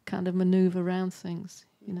kind of manoeuvre around things,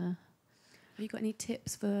 you know. Have you got any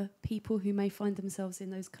tips for people who may find themselves in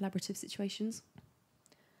those collaborative situations?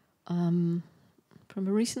 From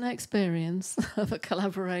a recent experience of a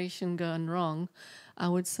collaboration going wrong, I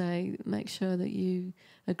would say make sure that you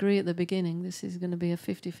agree at the beginning this is going to be a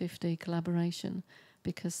 50-50 collaboration,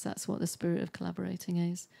 because that's what the spirit of collaborating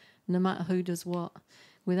is. No matter who does what,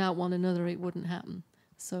 without one another it wouldn't happen.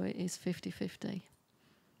 So it is 50-50.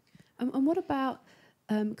 And what about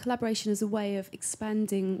collaboration as a way of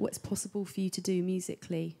expanding what's possible for you to do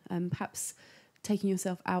musically, perhaps taking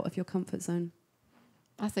yourself out of your comfort zone?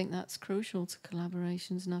 I think that's crucial to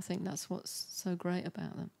collaborations, and I think that's what's so great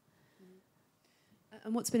about them.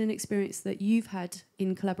 And what's been an experience that you've had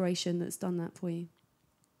in collaboration that's done that for you?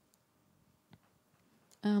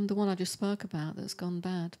 The one I just spoke about that's gone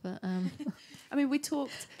bad, but I mean, we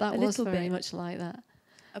talked that a was little very bit much like that.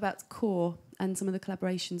 About Core and some of the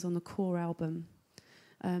collaborations on the Core album.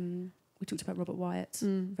 We talked about Robert Wyatt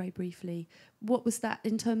very briefly. What was that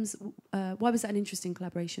in terms? Why was that an interesting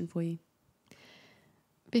collaboration for you?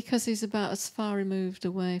 Because he's about as far removed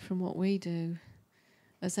away from what we do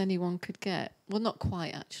as anyone could get. Well, not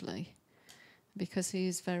quite actually, because he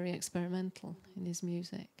is very experimental in his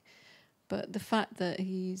music. But the fact that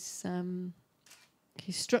he's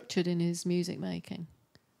structured in his music making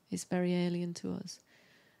is very alien to us.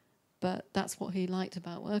 But that's what he liked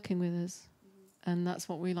about working with us, and that's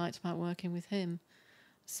what we liked about working with him.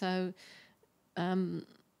 So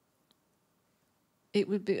it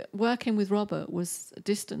would be working with Robert was a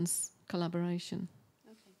distance collaboration,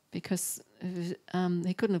 because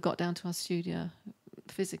he couldn't have got down to our studio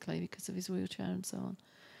physically because of his wheelchair and so on.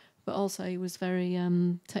 But also he was very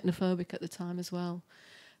technophobic at the time as well,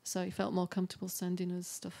 so he felt more comfortable sending us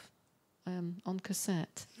stuff on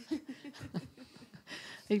cassette,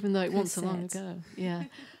 even though it wasn't so long ago. Yeah.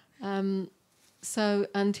 So,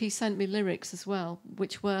 and he sent me lyrics as well,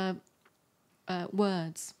 which were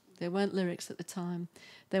words. They weren't lyrics at the time.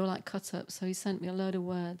 They were like cut-ups. So he sent me a load of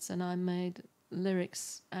words, and I made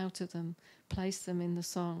lyrics out of them, placed them in the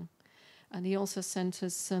song. And he also sent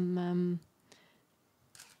us some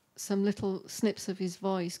little snips of his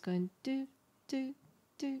voice going do, do,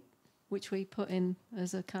 do, which we put in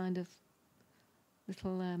as a kind of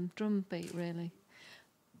little drum beat, really.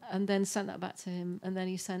 And then sent that back to him, and then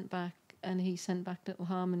he sent back little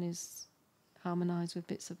harmonies, harmonised with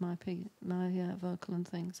bits of my vocal and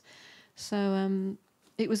things. So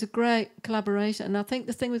it was a great collaboration, and I think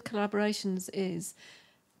the thing with collaborations is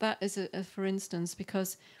that is a for instance,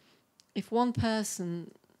 because if one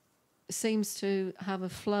person seems to have a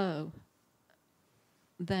flow,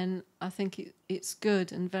 then I think it's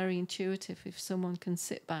good and very intuitive if someone can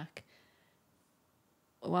sit back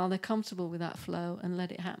while they're comfortable with that flow and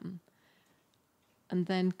let it happen, and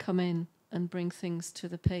then come in and bring things to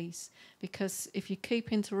the piece. Because if you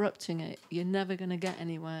keep interrupting it, you're never going to get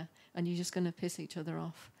anywhere, and you're just going to piss each other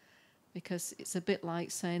off. Because it's a bit like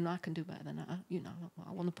saying, I can do better than that. You know,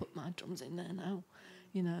 I want to put my drums in there now,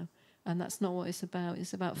 you know. And that's not what it's about.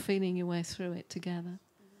 It's about feeling your way through it together.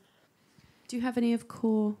 Do you have any of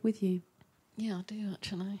Core with you? Yeah, I do,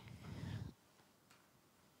 actually.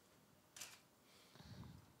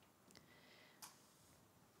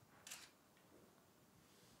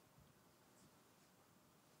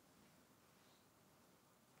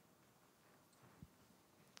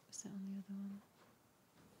 Is it on the other one?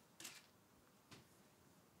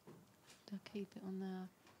 Do I keep it on there?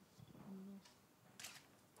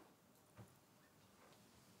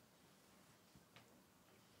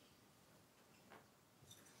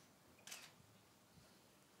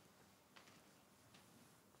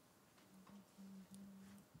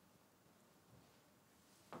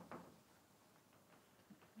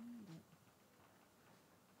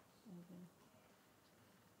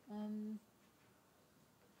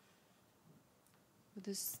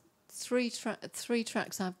 There's three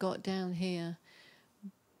tracks I've got down here.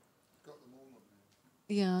 Got them all on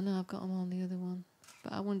there. Yeah, I know I've got them on the other one.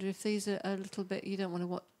 But I wonder if these are a little bit, you don't want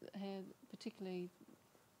to hear particularly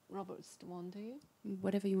Robert's the one, do you?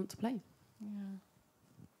 Whatever you want to play. Yeah.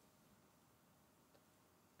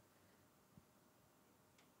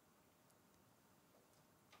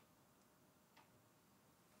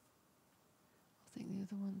 I think the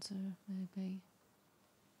other ones are maybe...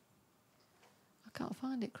 I can't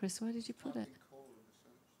find it, Chris. Where did you put it?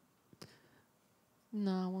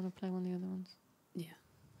 No, I want to play one of the other ones. Yeah.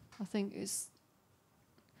 I think it's...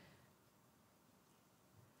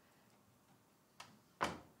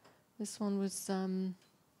 This one was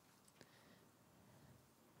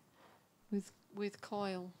with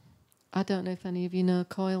Coil. I don't know if any of you know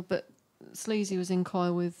Coil, but Sleazy was in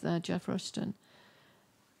Coil with Jeff Rushton.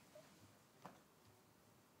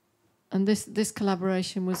 And this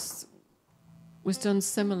collaboration was done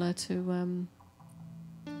similar to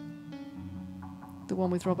the one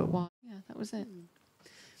with Robert White. Yeah, that was it.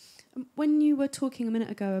 When you were talking a minute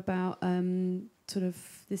ago about sort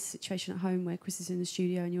of this situation at home where Chris is in the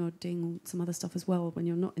studio and you're doing some other stuff as well when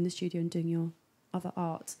you're not in the studio and doing your other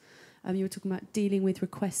art, you were talking about dealing with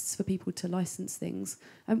requests for people to license things.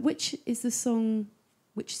 Which is the song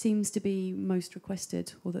which seems to be most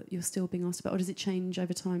requested, or that you're still being asked about, or does it change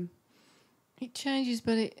over time? It changes,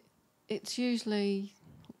 but it's usually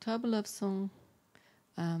October Love Song,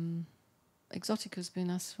 Exotica's been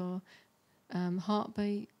asked for,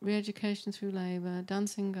 Heartbeat, Re-Education Through Labour,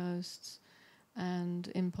 Dancing Ghosts,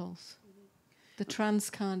 and Impulse. The trance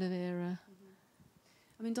kind of era.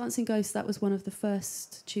 I mean, Dancing Ghosts, that was one of the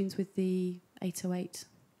first tunes with the 808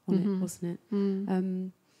 on it, wasn't it?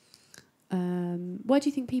 Why do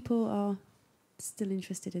you think people are still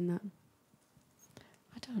interested in that?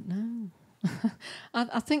 I don't know.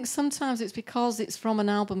 I think sometimes it's because it's from an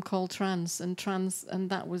album called Trance, and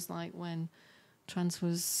that was like when Trance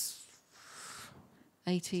was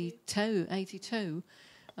 82,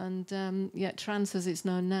 and yet Trance as it's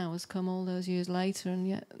known now has come all those years later, and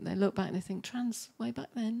yet they look back and they think Trance way back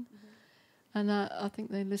then, and I think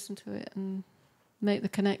they listen to it and make the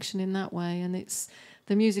connection in that way, and it's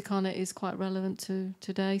the music on it is quite relevant to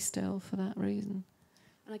today still for that reason.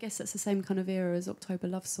 And I guess that's the same kind of era as October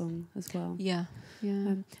Love Song as well. Yeah, yeah.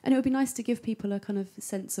 And it would be nice to give people a kind of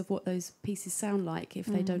sense of what those pieces sound like if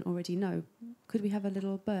they don't already know. Could we have a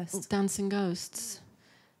little burst? Dancing Ghosts.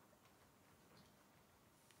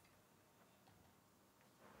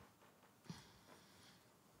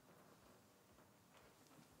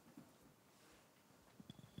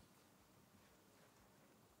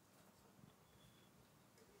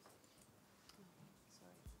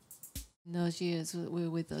 In those years, we were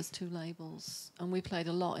with those two labels, and we played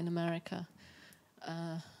a lot in America.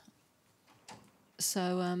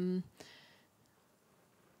 So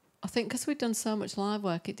I think because we'd done so much live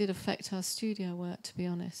work, it did affect our studio work, to be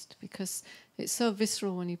honest, because it's so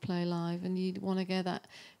visceral when you play live, and you want to get that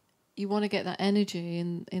energy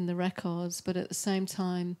in the records, but at the same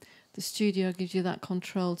time, the studio gives you that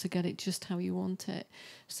control to get it just how you want it.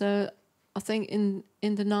 So I think in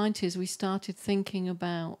the 90s, we started thinking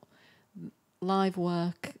about live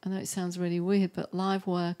work. I know it sounds really weird, but live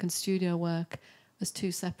work and studio work as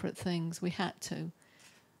two separate things. We had to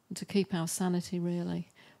keep our sanity, really,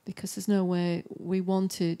 because there's no way we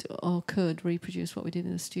wanted or could reproduce what we did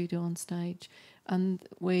in the studio on stage. And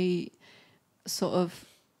we sort of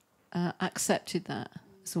accepted that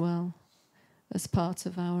as well as part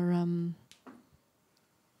of our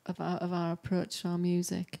approach to our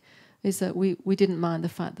music. Is that we didn't mind the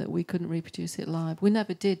fact that we couldn't reproduce it live. We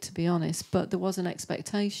never did, to be honest, but there was an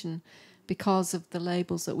expectation because of the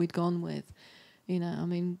labels that we'd gone with. You know, I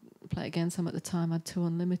mean, Play It Again, some at the time had 2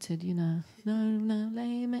 Unlimited, you know, no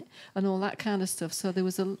limit, and all that kind of stuff. So there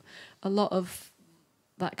was a lot of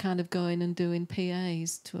that kind of going and doing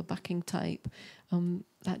PAs to a backing tape.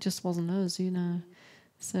 That just wasn't us, you know.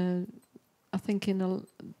 So I think in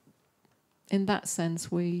that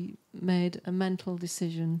sense, we made a mental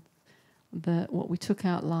decision that what we took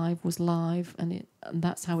out live was live, and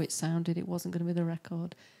that's how it sounded. It wasn't going to be the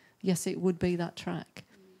record. Yes, it would be that track,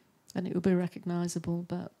 and it would be recognisable,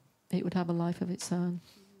 but it would have a life of its own.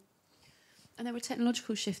 And there were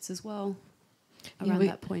technological shifts as well around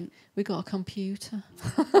that point. We got a computer,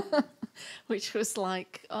 which was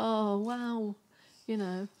like, oh, wow, you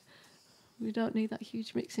know, we don't need that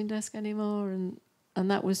huge mixing desk anymore, and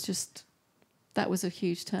that was a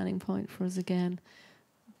huge turning point for us again.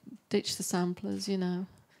 Ditch the samplers, you know,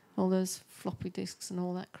 all those floppy disks and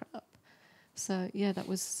all that crap. So, yeah, that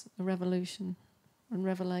was a revolution and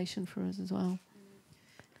revelation for us as well.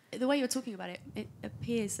 The way you're talking about it, it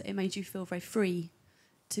appears that it made you feel very free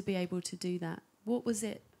to be able to do that. What was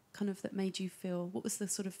it kind of that made you feel, what was the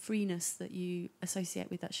sort of freeness that you associate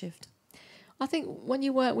with that shift? I think when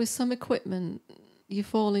you work with some equipment, you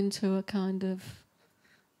fall into a kind of,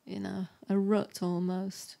 you know, a rut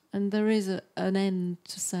almost, and there is an end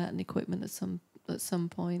to certain equipment at some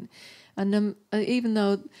point, and even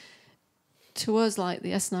though to us, like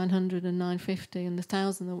the S900 and 950 and the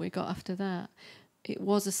 1000 that we got after that, it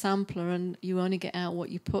was a sampler, and you only get out what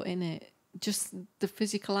you put in it. Just the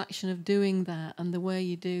physical action of doing that and the way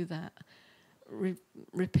you do that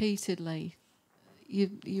repeatedly.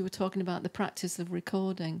 You were talking about the practice of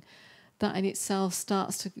recording. That in itself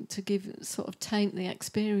starts to give sort of taint the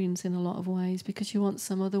experience in a lot of ways, because you want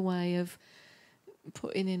some other way of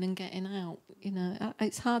putting in and getting out. You know,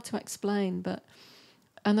 it's hard to explain, but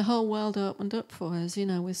and the whole world opened up for us, you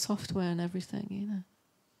know, with software and everything, you know.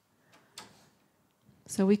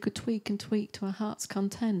 So we could tweak and tweak to our heart's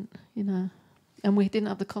content, you know, and we didn't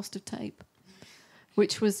have the cost of tape,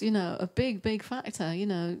 which was, you know, a big factor. You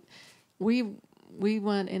know, we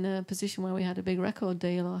weren't in a position where we had a big record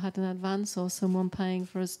deal or had an advance or someone paying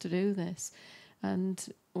for us to do this. And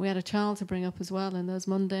we had a child to bring up as well, and those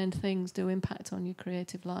mundane things do impact on your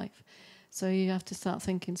creative life. So you have to start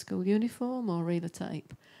thinking school uniform or reel of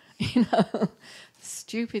tape. You know,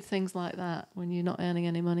 stupid things like that when you're not earning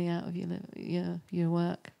any money out of your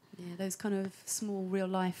work. Yeah, those kind of small real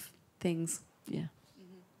life things. Yeah.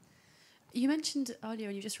 You mentioned earlier,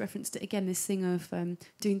 and you just referenced it again, this thing of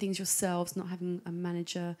doing things yourselves, not having a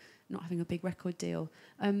manager, not having a big record deal.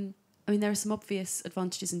 I mean, there are some obvious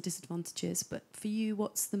advantages and disadvantages, but for you,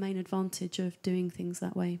 what's the main advantage of doing things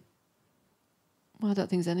that way? Well, I don't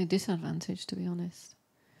think there's any disadvantage, to be honest.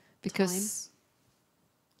 Because,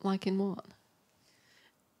 like in what?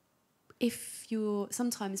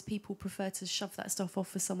 Sometimes people prefer to shove that stuff off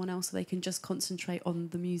for someone else so they can just concentrate on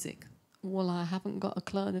the music. Well, I haven't got a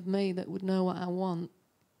clone of me that would know what I want,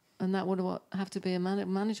 and that would have to be a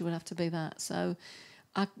manager would have to be that. So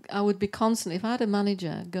I would be constantly, if I had a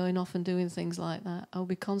manager going off and doing things like that, I would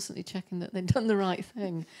be constantly checking that they'd done the right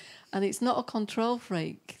thing. And it's not a control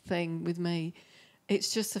freak thing with me.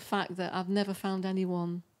 It's just the fact that I've never found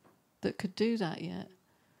anyone that could do that yet.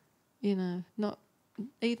 You know, not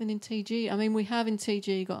even in TG. I mean, we have in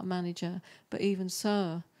TG got a manager, but even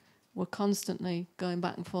so, we're constantly going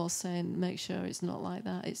back and forth saying, make sure it's not like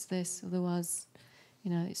that, it's this, otherwise, you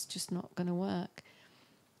know, it's just not going to work.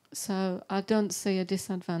 So I don't see a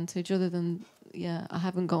disadvantage other than, yeah, I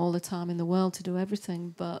haven't got all the time in the world to do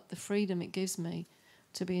everything, but the freedom it gives me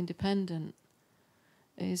to be independent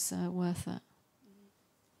is worth it.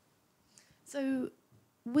 So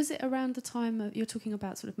was it around the time you're talking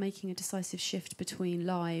about sort of making a decisive shift between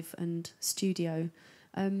live and studio?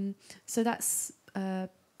 So that's...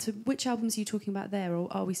 So which albums are you talking about there,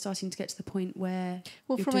 or are we starting to get to the point where...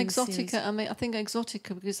 Well, from Exotica, I mean, I think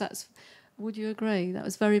Exotica, because that's... Would you agree? That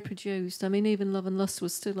was very produced. I mean, even Love and Lust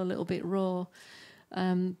was still a little bit raw.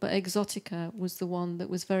 But Exotica was the one that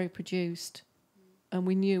was very produced. And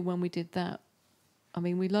we knew when we did that, I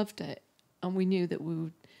mean, we loved it. And we knew that we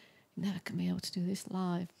would never can be able to do this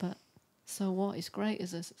live. But so what? It's great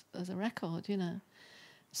as a record, you know.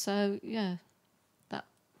 So, yeah, that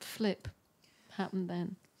flip happened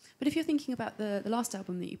then. But if you're thinking about the last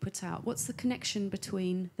album that you put out, what's the connection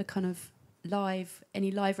between the kind of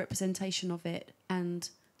any live representation of it and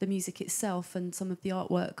the music itself and some of the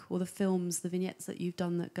artwork or the films, the vignettes that you've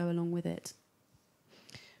done that go along with it?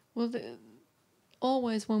 Well,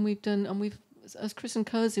 always when we've done, and as Chris and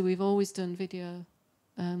Cosey, we've always done video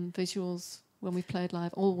visuals when we've played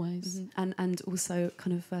live, always. Mm-hmm. And also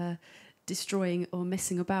kind of... destroying or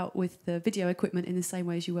messing about with the video equipment in the same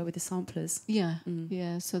way as you were with the samplers. Yeah,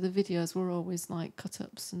 yeah. So the videos were always like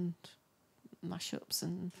cut-ups and mash-ups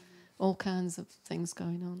and all kinds of things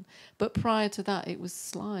going on. But prior to that, it was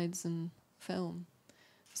slides and film.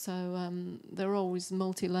 So there were always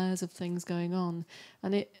multi-layers of things going on.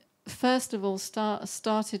 And it, first of all,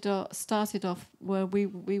 started off where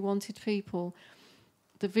we wanted people,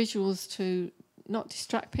 the visuals to not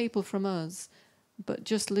distract people from us, but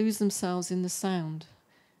just lose themselves in the sound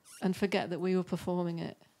and forget that we were performing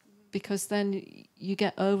it. Because then you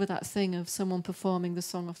get over that thing of someone performing the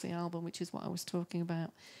song off the album, which is what I was talking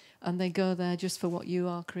about, and they go there just for what you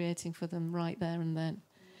are creating for them right there and then.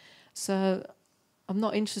 So I'm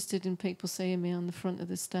not interested in people seeing me on the front of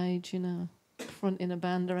the stage, you know, front in a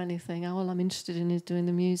band or anything. All I'm interested in is doing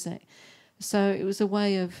the music. So it was a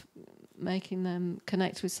way of making them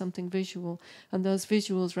connect with something visual, and those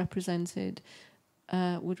visuals would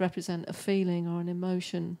represent a feeling or an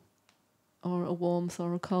emotion or a warmth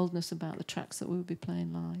or a coldness about the tracks that we would be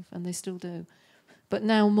playing live, and they still do. But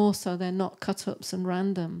now more so, they're not cut-ups and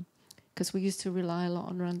random, because we used to rely a lot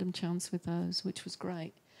on random chance with those, which was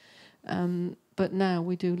great. But now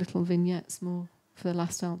we do little vignettes more for the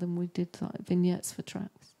last album, we did like vignettes for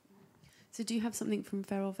tracks. So do you have something from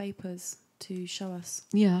Feral Vapors to show us?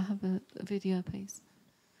 Yeah, I have a video piece.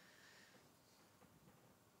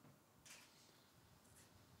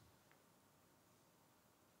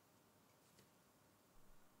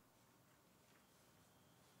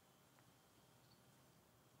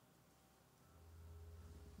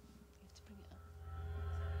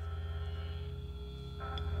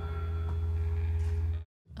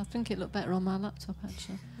 I think it looked better on my laptop,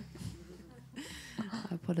 actually.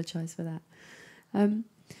 I apologise for that.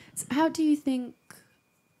 So how do you think...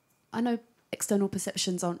 I know external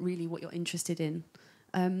perceptions aren't really what you're interested in,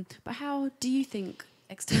 but how do you think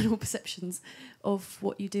external perceptions of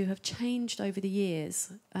what you do have changed over the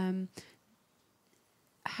years?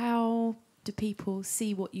 How do people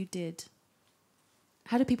see what you did?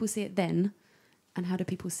 How do people see it then, and how do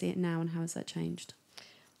people see it now, and how has that changed?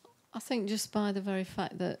 I think just by the very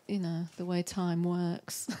fact that, you know, the way time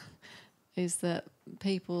works is that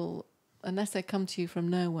people, unless they come to you from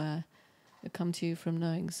nowhere, they come to you from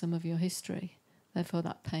knowing some of your history. Therefore,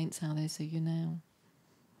 that paints how they see you now.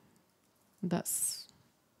 That's,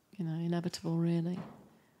 you know, inevitable, really.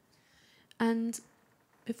 And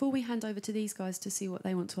before we hand over to these guys to see what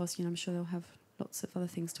they want to ask you, and I'm sure they'll have lots of other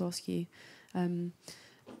things to ask you,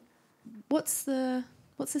 what's the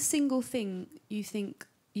single thing you think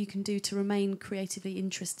you can do to remain creatively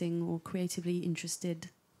interesting or creatively interested?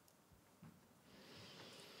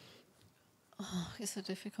 Oh, it's a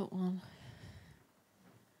difficult one.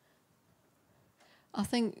 I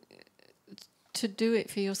think to do it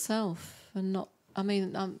for yourself and not... I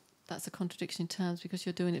mean, that's a contradiction in terms because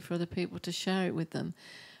you're doing it for other people to share it with them.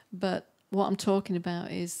 But what I'm talking about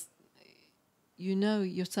is you know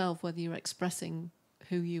yourself whether you're expressing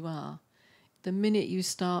who you are. The minute you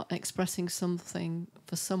start expressing something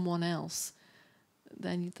for someone else,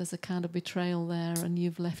 then there's a kind of betrayal there and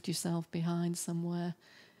you've left yourself behind somewhere.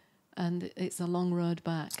 And it's a long road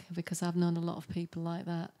back because I've known a lot of people like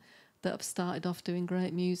that have started off doing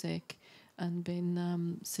great music and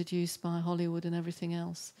been seduced by Hollywood and everything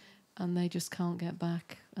else, and they just can't get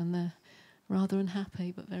back, and they're rather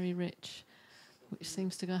unhappy but very rich, which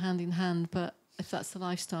seems to go hand in hand. But if that's the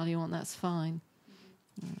lifestyle you want, that's fine.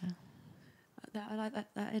 Yeah. I like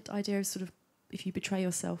that idea of sort of, if you betray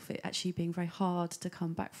yourself, it actually being very hard to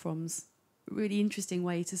come back from. A really interesting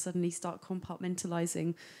way to suddenly start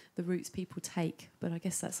compartmentalising the routes people take. But I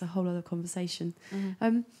guess that's a whole other conversation.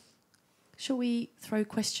 Mm-hmm. Shall we throw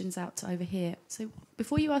questions out over here? So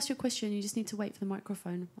before you ask your question, you just need to wait for the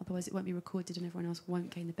microphone. Otherwise it won't be recorded and everyone else won't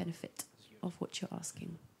gain the benefit of what you're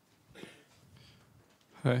asking.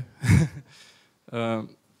 Hi.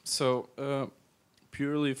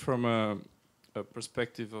 Purely from a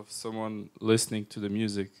perspective of someone listening to the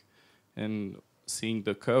music and seeing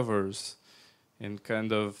the covers and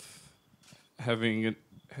kind of having,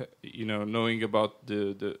 knowing about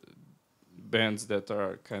the bands that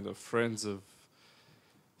are kind of friends of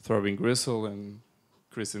Throbbing Gristle and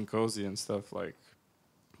Chris and Cosey and stuff like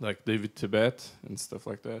David Tibet and stuff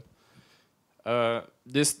like that.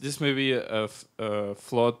 This may be a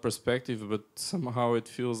flawed perspective, but somehow it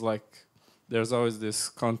feels like there's always this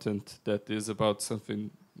content that is about something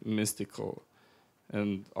mystical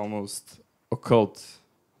and almost occult,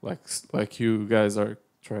 like you guys are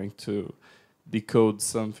trying to decode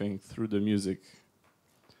something through the music.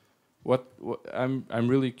 What I'm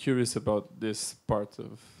really curious about this part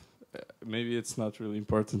of. Maybe it's not really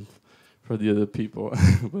important for the other people,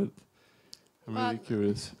 but I'm really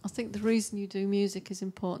curious. I think the reason you do music is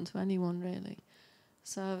important to anyone, really.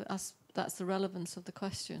 So that's the relevance of the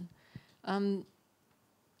question.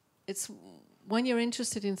 It's when you're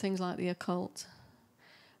interested in things like the occult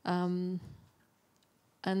and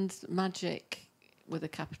magic with a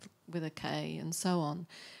K and so on,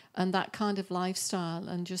 and that kind of lifestyle,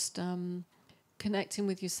 and just connecting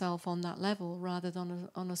with yourself on that level rather than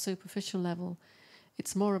on a superficial level.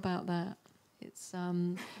 It's more about that. It's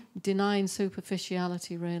denying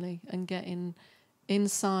superficiality, really, and getting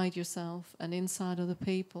inside yourself and inside other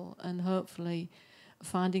people, and hopefully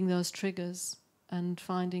finding those triggers and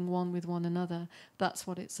finding one with one another. That's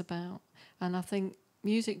what it's about. And I think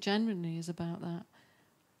music generally is about that.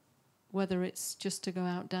 Whether it's just to go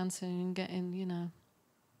out dancing and getting,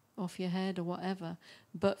 off your head or whatever.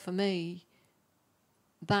 But for me,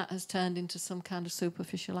 that has turned into some kind of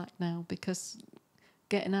superficial act now, because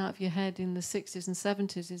getting out of your head in the 60s and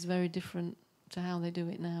 70s is very different to how they do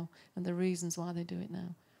it now and the reasons why they do it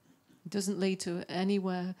now. It doesn't lead to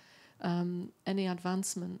anywhere, any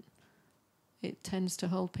advancement. It tends to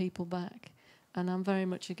hold people back. And I'm very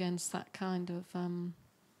much against that kind of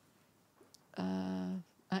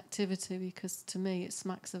activity, because to me it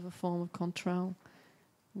smacks of a form of control.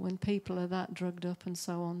 When people are that drugged up and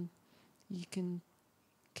so on, you can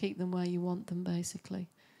keep them where you want them, basically.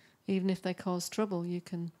 Even if they cause trouble, you've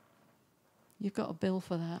got a bill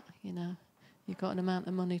for that, you know. You've got an amount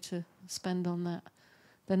of money to spend on that.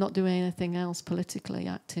 They're not doing anything else politically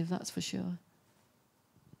active, that's for sure.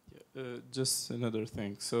 Just another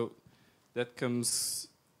thing. So that comes,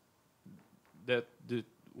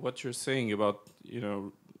 what you're saying about, you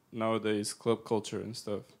know, nowadays club culture and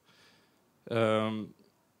stuff. I'm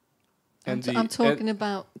talking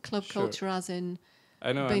about club sure. culture as in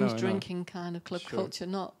binge drinking kind of club culture,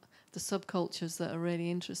 not the subcultures that are really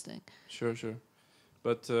interesting. Sure.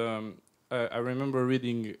 But I remember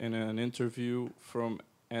reading in an interview from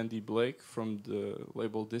Andy Blake from the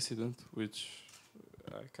label Dissident, which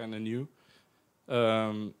I kind of knew.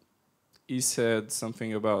 He said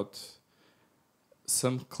something about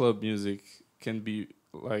some club music can be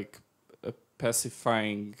like a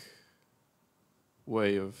pacifying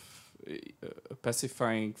way of a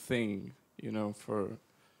pacifying thing, you know, for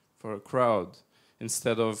a crowd,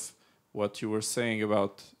 instead of what you were saying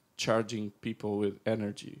about charging people with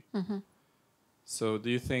energy. Mm-hmm. So do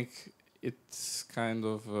you think it's kind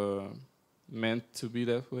of meant to be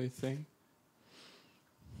that way thing?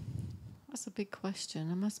 That's a big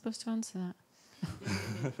question. Am I supposed to answer that?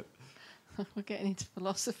 We're getting into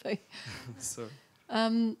philosophy. Sorry.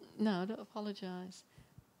 No, don't apologise.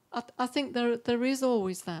 I think there is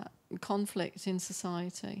always that conflict in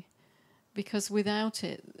society, because without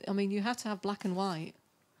it, I mean, you have to have black and white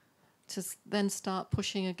to then start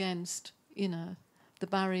pushing against, you know, the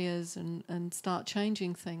barriers and start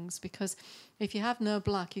changing things. Because if you have no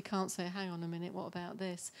black, you can't say, hang on a minute, what about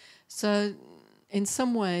this? So in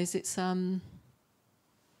some ways it's, you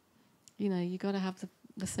know, you got to have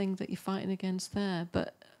the thing that you're fighting against there.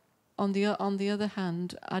 But on the other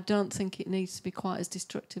hand, I don't think it needs to be quite as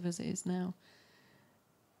destructive as it is now.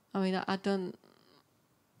 I mean, I don't,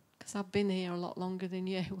 because I've been here a lot longer than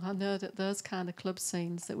you. I know that those kind of club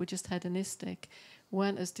scenes that were just hedonistic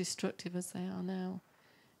weren't as destructive as they are now.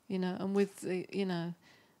 You know, and with the, you know,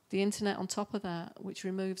 the internet on top of that, which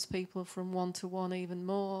removes people from one-to-one even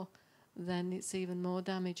more, then it's even more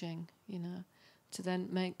damaging, you know, to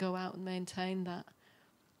then go out and maintain that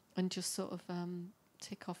and just sort of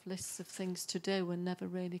tick off lists of things to do and never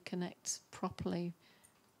really connect properly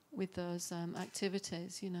with those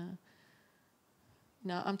activities, you know.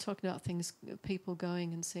 No, I'm talking about things, people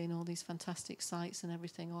going and seeing all these fantastic sites and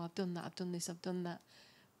everything. Oh, I've done that, I've done this, I've done that.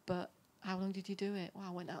 But how long did you do it? Well,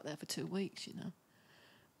 I went out there for 2 weeks, you know.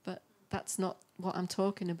 But that's not what I'm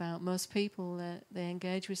talking about. Most people, they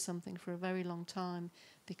engage with something for a very long time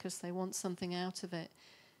because they want something out of it,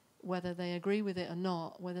 whether they agree with it or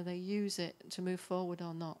not, whether they use it to move forward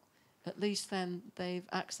or not. At least then they've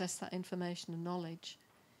accessed that information and knowledge,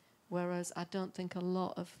 whereas I don't think a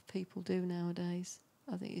lot of people do nowadays.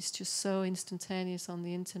 I think it's just so instantaneous on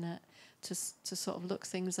the internet to sort of look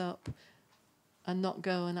things up and not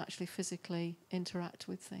go and actually physically interact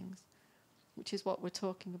with things, which is what we're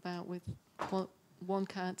talking about with one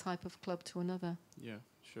kind of type of club to another. Yeah,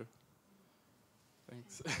 sure.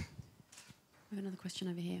 Thanks. We have another question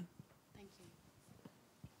over here. Thank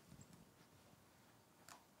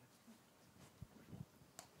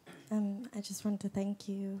you. I just want to thank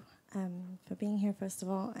you for being here, first of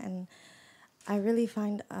all. And I really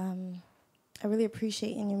find, I really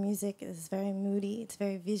appreciate in your music. It's very moody, it's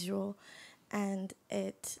very visual, and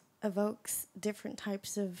it evokes different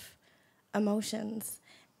types of emotions.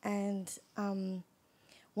 And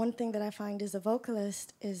one thing that I find as a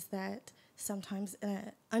vocalist is that sometimes,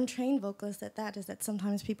 untrained vocalist at that, is that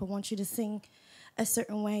sometimes people want you to sing a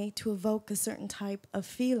certain way to evoke a certain type of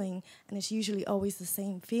feeling, and it's usually always the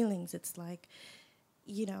same feelings. It's like,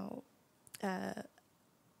 you know,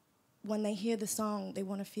 when they hear the song, they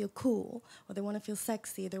want to feel cool, or they want to feel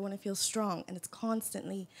sexy, or they want to feel strong, and it's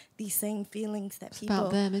constantly these same feelings that people... It's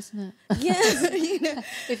about them, isn't it? Yeah, you know.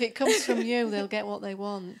 If it comes from you, they'll get what they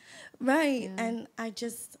want. Right, yeah. And I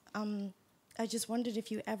just wondered if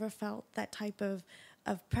you ever felt that type of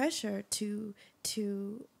pressure to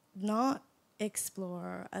not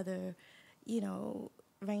explore other, you know,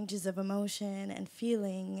 ranges of emotion and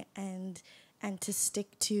feeling, and to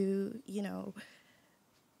stick to, you know,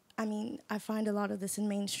 I mean, I find a lot of this in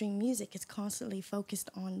mainstream music. It's constantly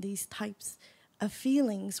focused on these types of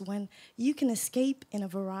feelings when you can escape in a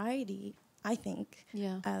variety, I think,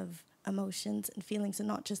 yeah. of emotions and feelings, and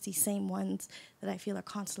not just these same ones that I feel are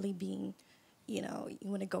constantly being, you know,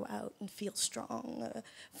 you want to go out and feel strong,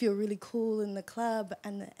 feel really cool in the club,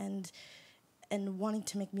 and wanting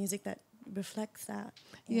to make music that reflects that.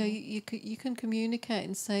 Yeah, you can communicate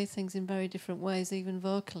and say things in very different ways, even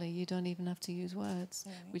vocally. You don't even have to use words,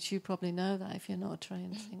 which you probably know that if you're not a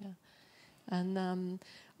trained singer. And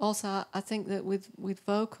also, I think that with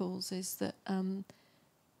vocals is that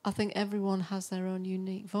I think everyone has their own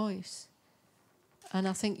unique voice. And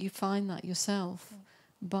I think you find that yourself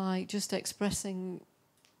by just expressing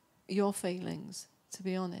your feelings, to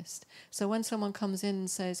be honest. So when someone comes in and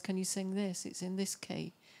says, can you sing this? It's in this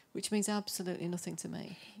key, which means absolutely nothing to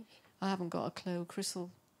me. I haven't got a clue. Chris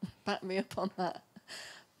will back me up on that.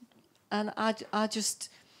 And I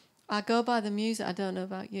go by the music. I don't know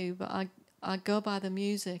about you, but I go by the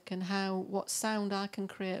music and what sound I can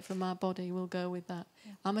create from my body will go with that.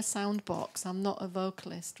 Yeah. I'm a sound box. I'm not a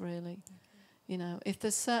vocalist, really. You know, if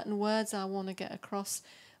there's certain words I want to get across,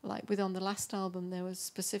 like on the last album, there was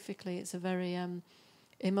specifically, it's a very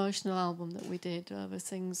emotional album that we did over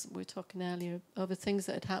things we were talking earlier, over things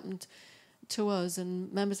that had happened to us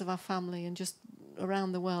and members of our family and just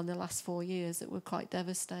around the world in the last 4 years that were quite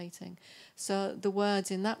devastating. So the words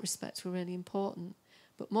in that respect were really important.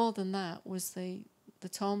 But more than that was the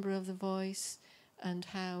timbre of the voice and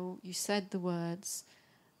how you said the words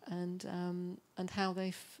and how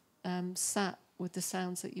they sat with the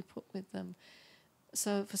sounds that you put with them.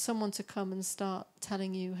 So for someone to come and start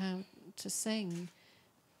telling you how to sing,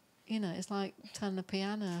 you know, it's like telling a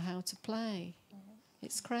piano how to play.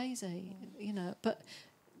 It's crazy, you know. But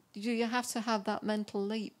you have to have that mental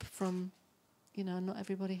leap from, you know, not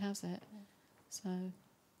everybody has it. So,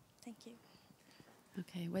 thank you.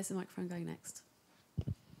 Okay, where's the microphone going next?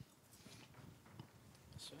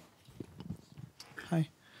 Hi.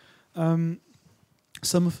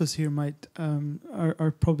 Some of us here might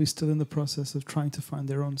are probably still in the process of trying to find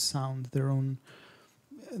their own sound, their own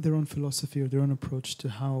philosophy or their own approach to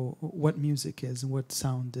what music is and what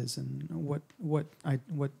sound is and what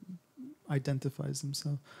identifies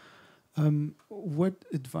themselves. What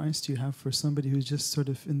advice do you have for somebody who's just sort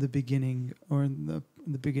of in the beginning or in the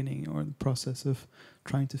process of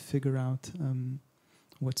trying to figure out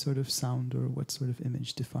what sort of sound or what sort of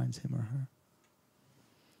image defines him or her?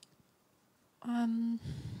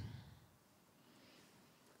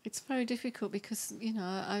 It's very difficult because, you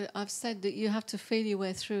know, I've said that you have to feel your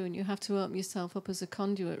way through and you have to open yourself up as a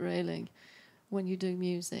conduit, really, when you do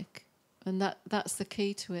music. And that's the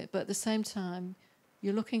key to it. But at the same time,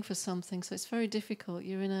 you're looking for something, so it's very difficult.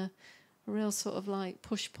 You're in a real sort of like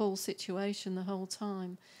push-pull situation the whole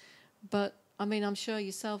time. But, I mean, I'm sure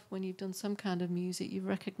yourself, when you've done some kind of music, you've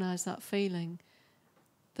recognised that feeling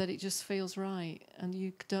that it just feels right. And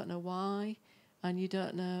you don't know why, and you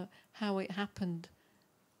don't know how it happened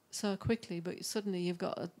so quickly, but suddenly you've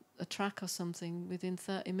got a track or something within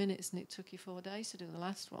 30 minutes and it took you 4 days to do the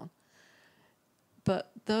last one.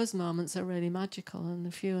 But those moments are really magical and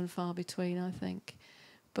they're few and far between, I think.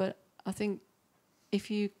 But I think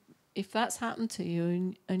if that's happened to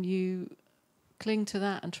you and you cling to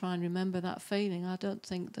that and try and remember that feeling, I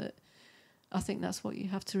think that's what you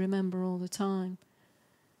have to remember all the time.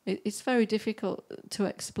 It's very difficult to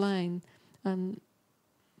explain,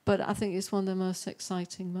 but I think it's one of the most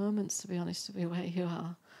exciting moments, to be honest, to be where you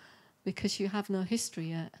are, because you have no history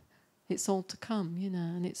yet. It's all to come, you know,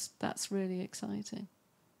 and that's really exciting.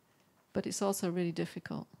 But it's also really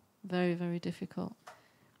difficult, very, very difficult.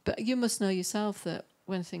 But you must know yourself that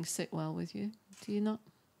when things sit well with you, do you not?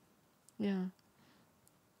 Yeah.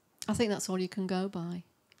 I think that's all you can go by.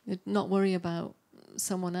 Not worry about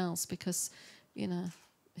someone else because, you know,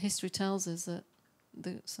 history tells us that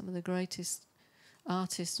some of the greatest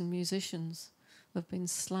artists and musicians have been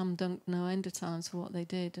slam dunked no end of times for what they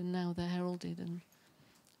did, and now they're heralded and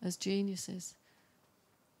as geniuses.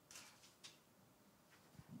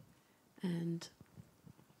 And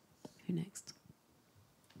who next?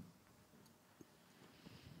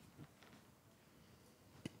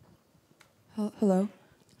 Hello.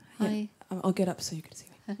 Hi. Yeah, I'll get up so you can see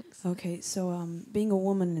me. Thanks. Okay, so being a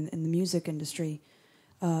woman in the music industry,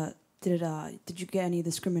 did you get any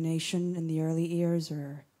discrimination in the early years,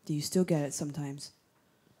 or do you still get it sometimes?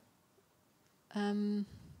 We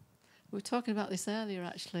were talking about this earlier,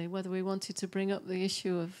 actually, whether we wanted to bring up the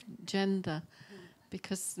issue of gender,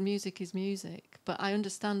 because music is music. But I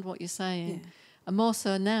understand what you're saying, Yeah. and more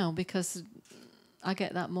so now, because I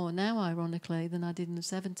get that more now, ironically, than I did in the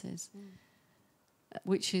 70s,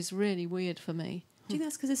 which is really weird for me. Do you think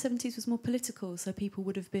that's because the 70s was more political, so people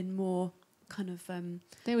would have been more kind of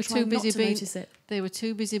they were trying too busy not to being notice it? They were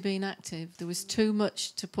too busy being active. There was too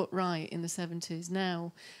much to put right in the 70s.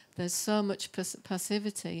 Now there's so much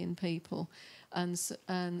passivity in people, and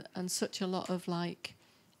such a lot of like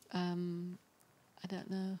I don't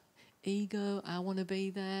know, ego, I want to be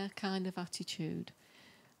there kind of attitude,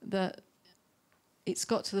 that it's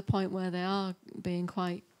got to the point where they are being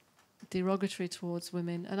quite derogatory towards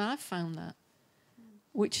women, and I've found that,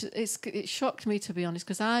 which it shocked me, to be honest,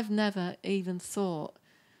 because I've never even thought,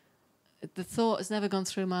 the thought has never gone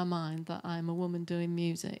through my mind that I'm a woman doing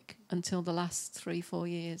music until the last 3-4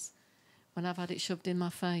 years, when I've had it shoved in my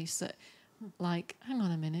face that, like, hang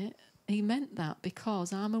on a minute, he meant that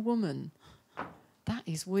because I'm a woman. That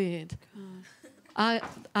is weird. I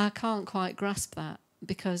can't quite grasp that,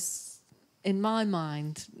 because in my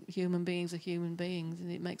mind, human beings are human beings,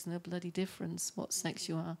 and it makes no bloody difference what sex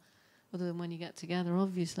you are, other than when you get together,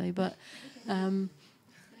 obviously. But,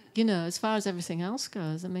 you know, as far as everything else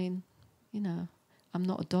goes, I mean, you know, I'm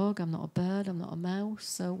not a dog, I'm not a bird, I'm not a mouse,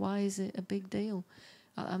 so why is it a big deal?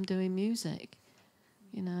 I'm doing music,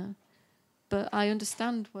 you know. But I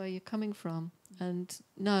understand where you're coming from. And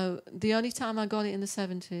no, the only time I got it in the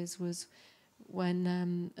 70s was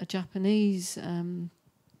when a Japanese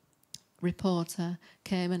reporter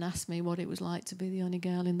came and asked me what it was like to be the only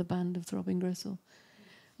girl in the band of Throbbing Gristle.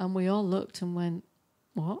 And we all looked and went,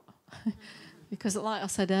 what? Because like I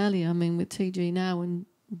said earlier, I mean, with TG now and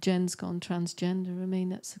Jen's gone transgender, I mean,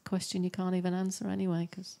 that's a question you can't even answer anyway,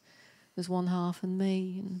 because there's one half and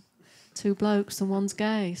me and 2 blokes and one's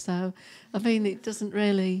gay. So, I mean, it doesn't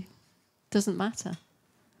matter.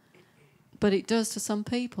 But it does to some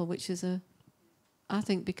people, which is, I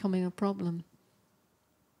think, becoming a problem.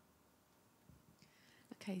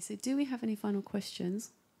 Okay, so do we have any final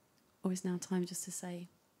questions? Or is now time just to say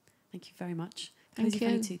thank you very much? Thank Cosey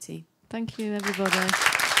you. Fanni Tutti. Thank you,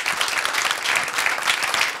 everybody.